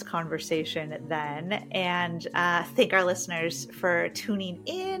up this conversation then and thank our listeners for tuning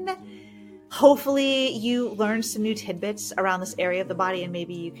in. Hopefully you learned some new tidbits around this area of the body, and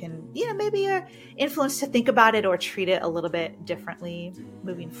maybe you can, maybe you're influenced to think about it or treat it a little bit differently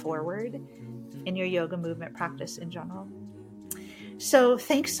moving forward in your yoga movement practice in general. So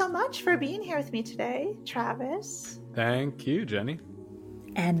thanks so much for being here with me today, Travis. Thank you, Jenny.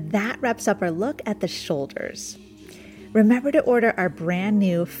 And that wraps up our look at the shoulders. Remember to order our brand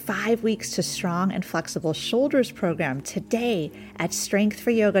new 5 weeks to strong and flexible shoulders program today at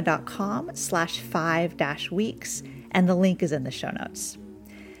strengthforyoga.com/5-weeks, and the link is in the show notes.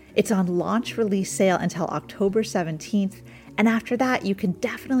 It's on launch release sale until October 17th, and after that you can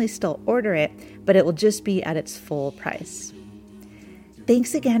definitely still order it, but it will just be at its full price.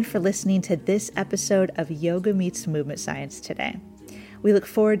 Thanks again for listening to this episode of Yoga Meets Movement Science today. We look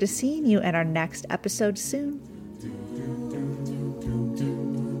forward to seeing you in our next episode soon.